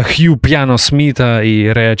Хью Пиано Смита и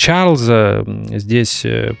Рэя Чарльза. Здесь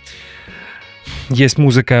есть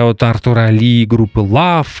музыка от Артура Ли, группы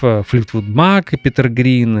Love, Флитвуд Мак и Питер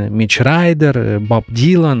Грин, Митч Райдер, Боб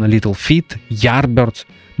Дилан, Little Feat, Yardbirds,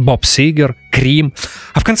 Боб Сигер, Крим.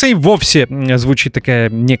 А в конце и вовсе звучит такая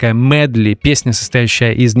некая медли, песня,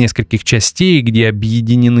 состоящая из нескольких частей, где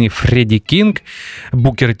объединены Фредди Кинг,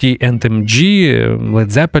 Букер Ти, NMG, Led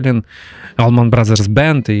Zeppelin, Allman Brothers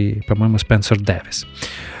Band и, по-моему, Спенсер Дэвис.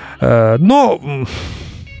 Но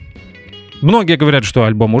многие говорят, что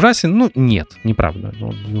альбом ужасен. Ну, нет, неправда.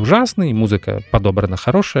 Он не ужасный, музыка подобрана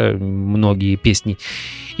хорошая. Многие песни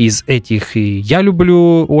из этих и я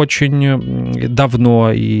люблю очень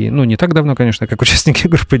давно. И, ну, не так давно, конечно, как участники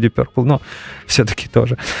группы Deep Purple, но все-таки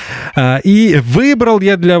тоже. И выбрал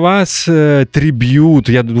я для вас трибьют.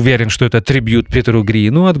 Я уверен, что это трибьют Питеру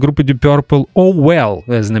Грину от группы Deep Purple. Oh Well,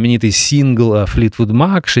 знаменитый сингл Fleetwood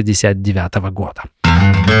Mac 1969 года.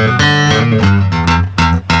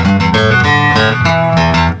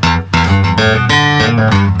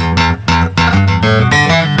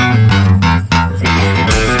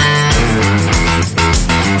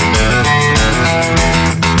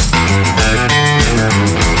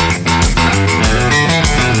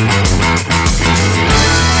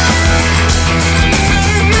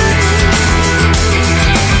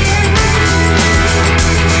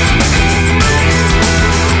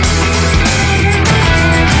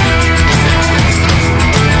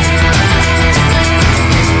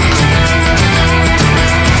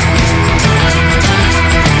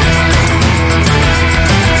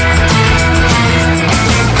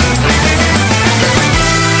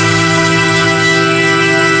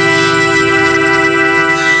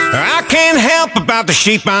 About the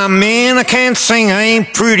shape I'm in, I can't sing, I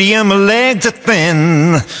ain't pretty, and my legs are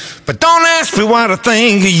thin. But don't ask me what I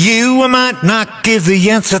think of you, I might not give the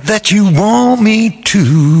answer that you want me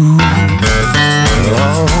to.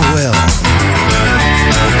 Oh well.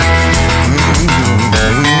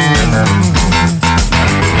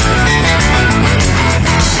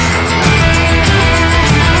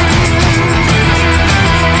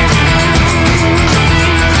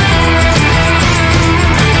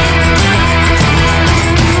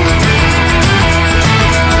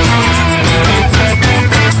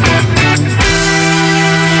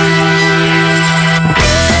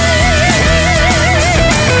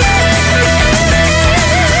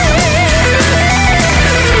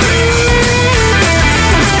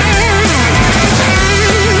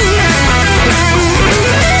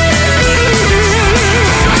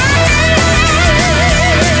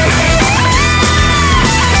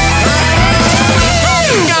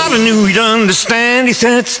 Understand, he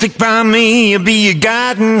said, stick by me, I'll be your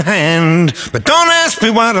guiding hand. But don't ask me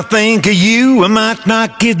what I think of you, I might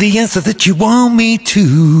not give the answer that you want me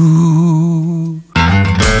to.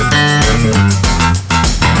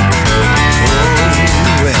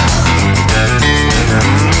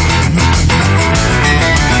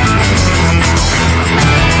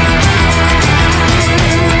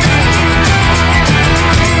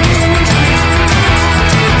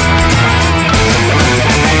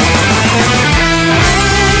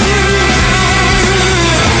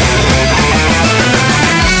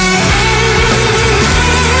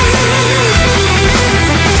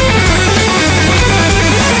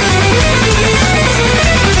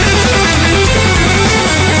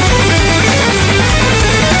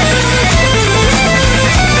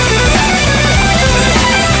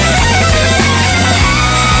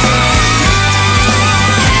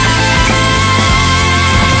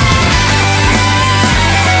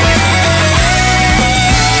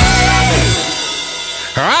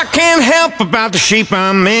 About the shape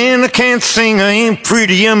I'm in, I can't sing, I ain't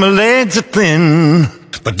pretty, and my legs are thin.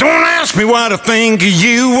 But don't ask me what I think of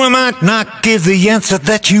you, I might not give the answer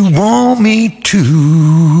that you want me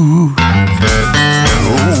to.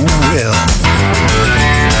 Oh well.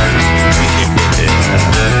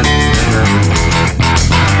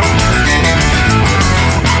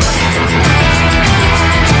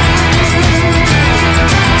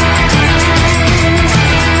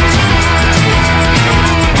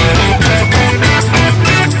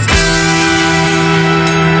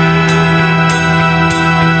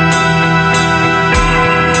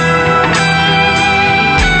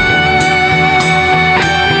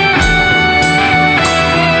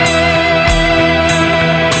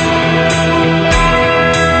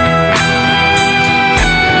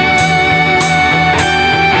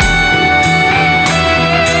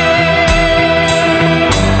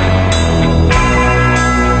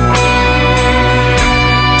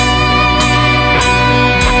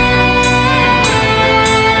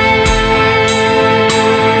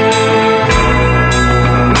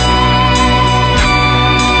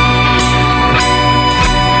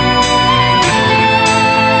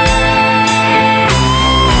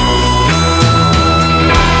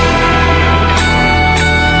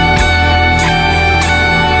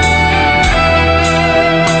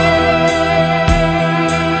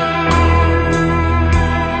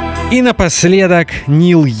 И напоследок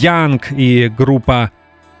Нил Янг и группа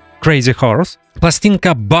Crazy Horse.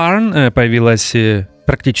 Пластинка Barn появилась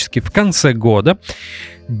практически в конце года,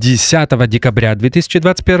 10 декабря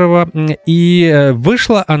 2021, и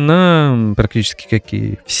вышла она практически как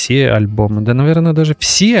и все альбомы, да, наверное, даже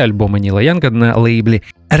все альбомы Нила Янга на лейбле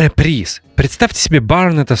Reprise. Представьте себе,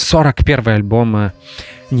 Barn — это 41-й альбом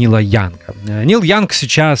Нила Янга. Нил Янг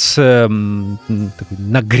сейчас на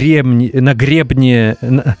гребне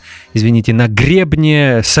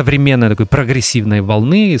современной такой прогрессивной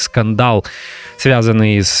волны. Скандал,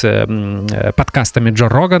 связанный с подкастами Джо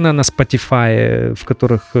Рогана на Spotify, в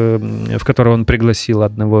который он пригласил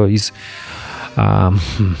одного из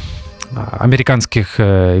американских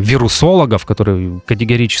вирусологов, который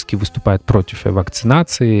категорически выступает против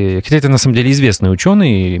вакцинации. Хотя это на самом деле известный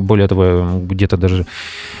ученый, более того, где-то даже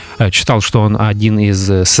читал, что он один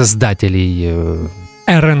из создателей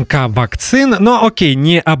РНК-вакцин. Но окей,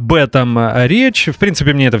 не об этом речь. В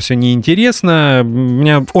принципе, мне это все не интересно.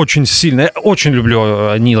 Меня очень сильно... Я очень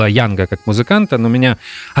люблю Нила Янга как музыканта, но меня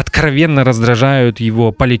откровенно раздражают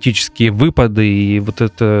его политические выпады и вот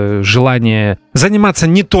это желание заниматься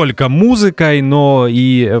не только музыкой, но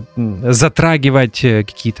и затрагивать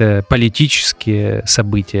какие-то политические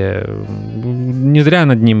события. Не зря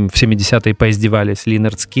над ним в 70-е поиздевались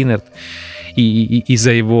Линард Скиннерт и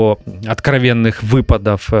из-за его откровенных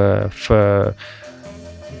выпадов в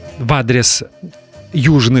адрес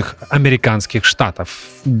южных американских штатов.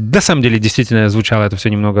 На самом деле, действительно, звучало это все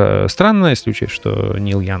немного странно, если учесть, что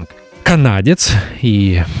Нил Янг канадец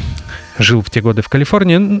и жил в те годы в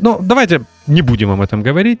Калифорнии. Но давайте не будем об этом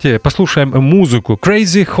говорить. Послушаем музыку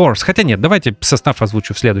Crazy Horse. Хотя нет, давайте состав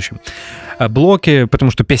озвучу в следующем блоке,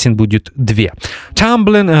 потому что песен будет две.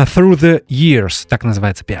 Tumbling Through the Years. Так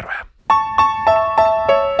называется первая.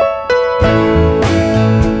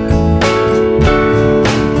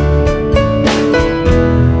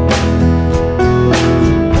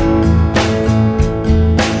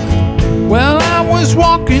 Well, I was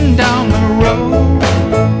walking down the road,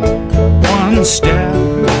 one step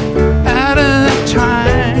at a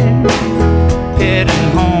time,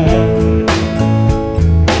 heading home.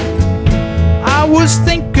 I was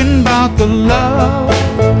thinking about the love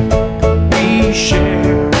we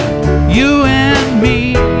share, you and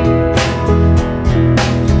me.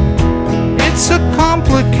 It's a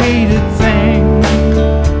complicated thing,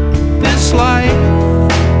 this life.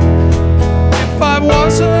 If I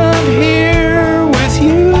wasn't here with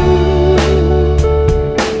you,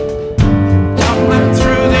 tumbling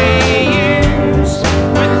through the years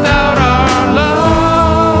without our love.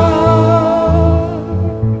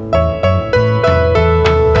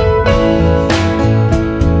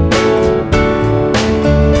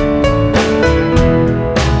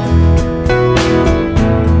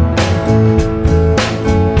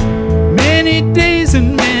 Many days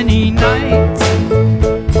and many nights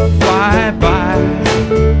fly by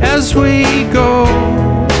as we go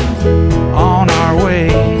on our way,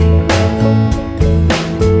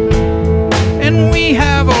 and we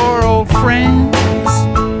have our old friends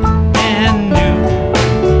and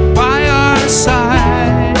new by our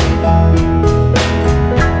side.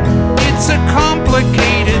 It's a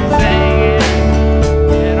complicated thing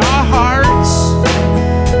in our hearts.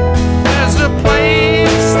 There's a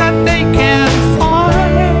place that they can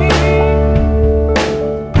find,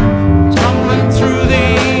 tumbling through the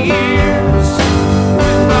years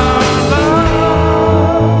with our love.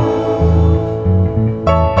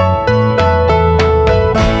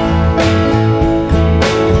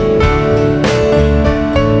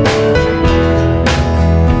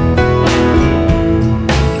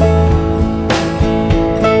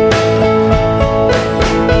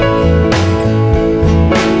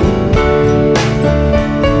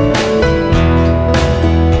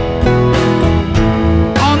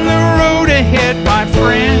 On the road ahead, my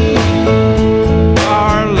friend,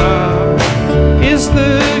 our love is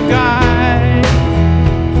the guide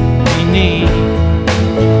we need.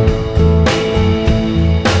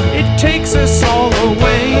 It takes us all the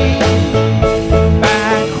way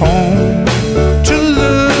back home to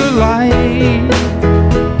the light.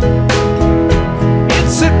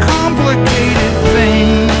 It's a complicated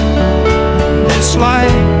thing, this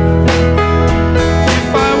life.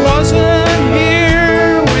 If I wasn't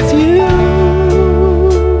here with you,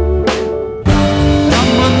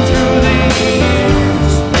 tumbling through the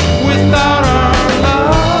years without our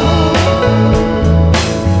love,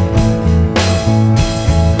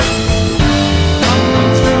 tumbling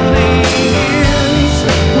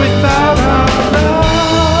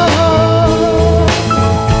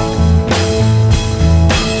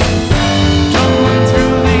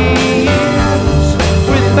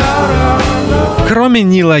кроме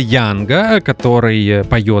Нила Янга, который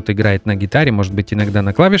поет, играет на гитаре, может быть, иногда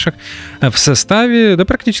на клавишах, в составе, да,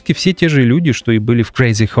 практически все те же люди, что и были в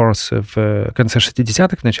Crazy Horse в конце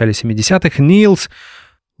 60-х, в начале 70-х. Нилс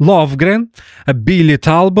Ловгрен, Билли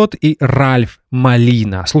Талбот и Ральф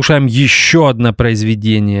Малина. Слушаем еще одно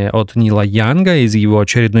произведение от Нила Янга из его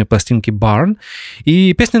очередной пластинки Barn.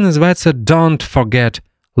 И песня называется Don't Forget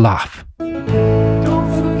Love.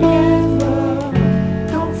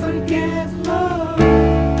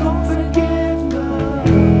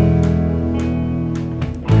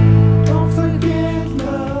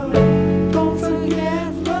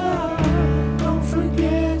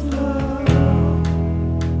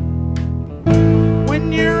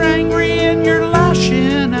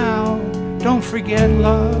 Don't forget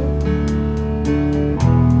love.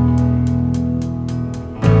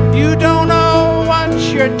 You don't know what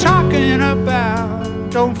you're talking about.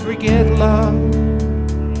 Don't forget love.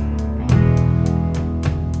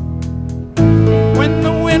 When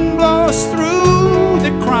the wind blows through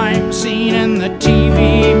the crime scene and the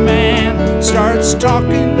TV man starts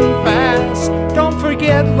talking fast, don't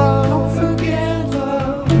forget love. Don't forget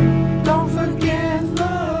love. Don't forget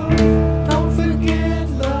love. Don't forget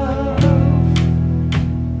love.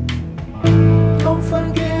 Don't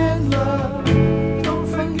forget love. Don't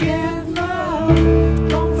forget love.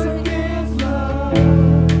 Don't forget love.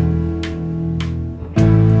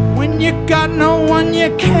 When you got no one you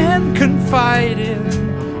can confide in,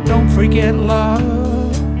 don't forget love.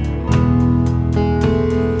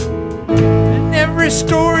 In every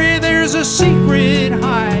story there's a secret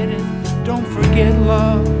hiding, don't forget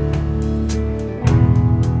love.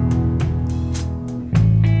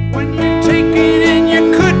 When you're taking and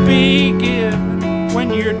you could be given,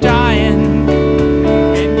 when you're dying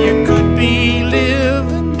and you could be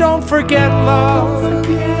living, don't forget love. Don't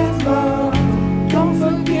forget love. Don't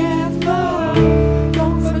forget love.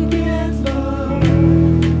 Don't forget love.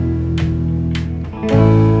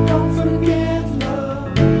 Don't forget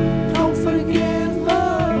love. Don't forget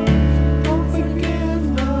love. Don't forget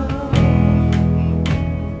love.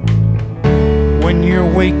 When you're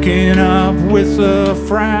waking up with a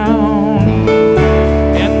frown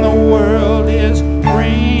and the world is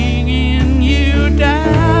bringing you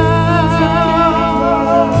down,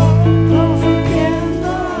 don't forget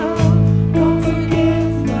love. Don't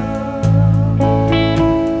forget love.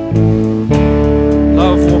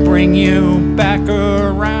 Love will bring you back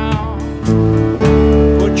around.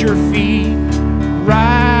 Put your feet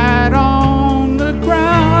right on the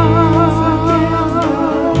ground.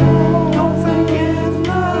 Don't forget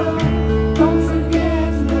love. Don't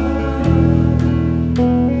forget love.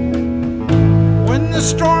 When the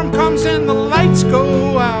storm comes and the lights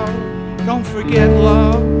go out, don't forget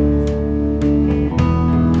love.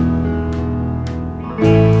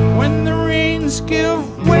 When the rains give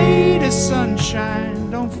way to sunshine,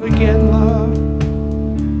 don't forget love.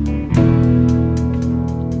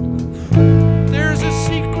 There's a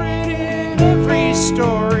secret in every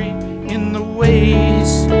story, in the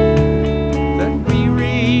ways that we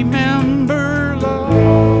remember love.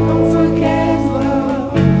 Don't forget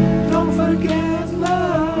love. Don't forget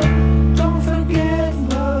love. Don't forget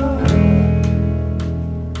love.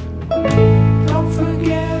 Don't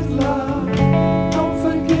forget love. Don't forget love. Don't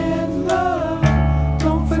forget love.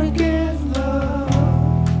 Don't forget love.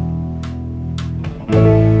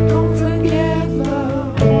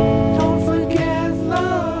 Don't forget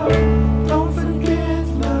love. Don't forget love. Don't forget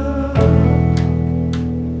love. Don't forget love.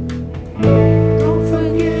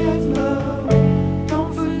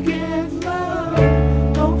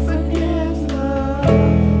 Don't forget love. Don't forget love.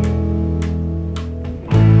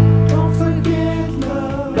 Don't forget love.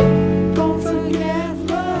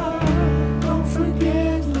 Don't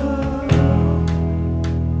forget love.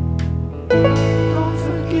 Don't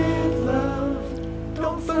forget love.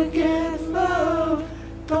 Don't forget love.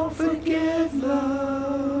 Don't forget love.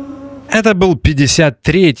 Это был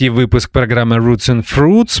 53-й выпуск программы Roots and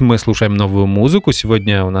Fruits. Мы слушаем новую музыку.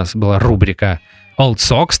 Сегодня у нас была рубрика Old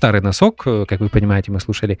Sock, старый носок. Как вы понимаете, мы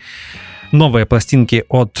слушали новые пластинки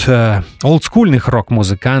от олдскульных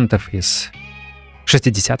рок-музыкантов из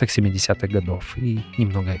 60-х, 70-х годов и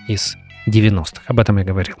немного из 90-х. Об этом я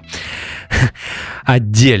говорил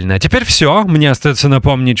отдельно. Теперь все. Мне остается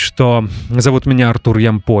напомнить, что зовут меня Артур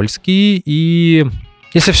Ямпольский, и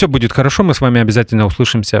если все будет хорошо, мы с вами обязательно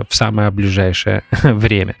услышимся в самое ближайшее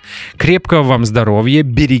время. Крепкого вам здоровья,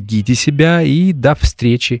 берегите себя и до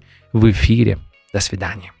встречи в эфире. До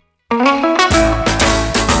свидания.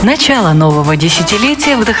 Начало нового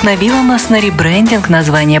десятилетия вдохновило нас на ребрендинг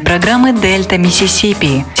названия программы «Дельта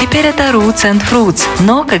Миссисипи». Теперь это Roots and Fruits,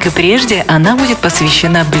 но, как и прежде, она будет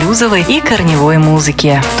посвящена блюзовой и корневой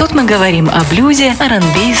музыке. Тут мы говорим о блюзе,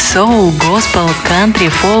 R&B, соул, госпел, кантри,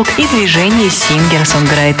 фолк и движении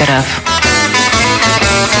сингер-сонграйтеров.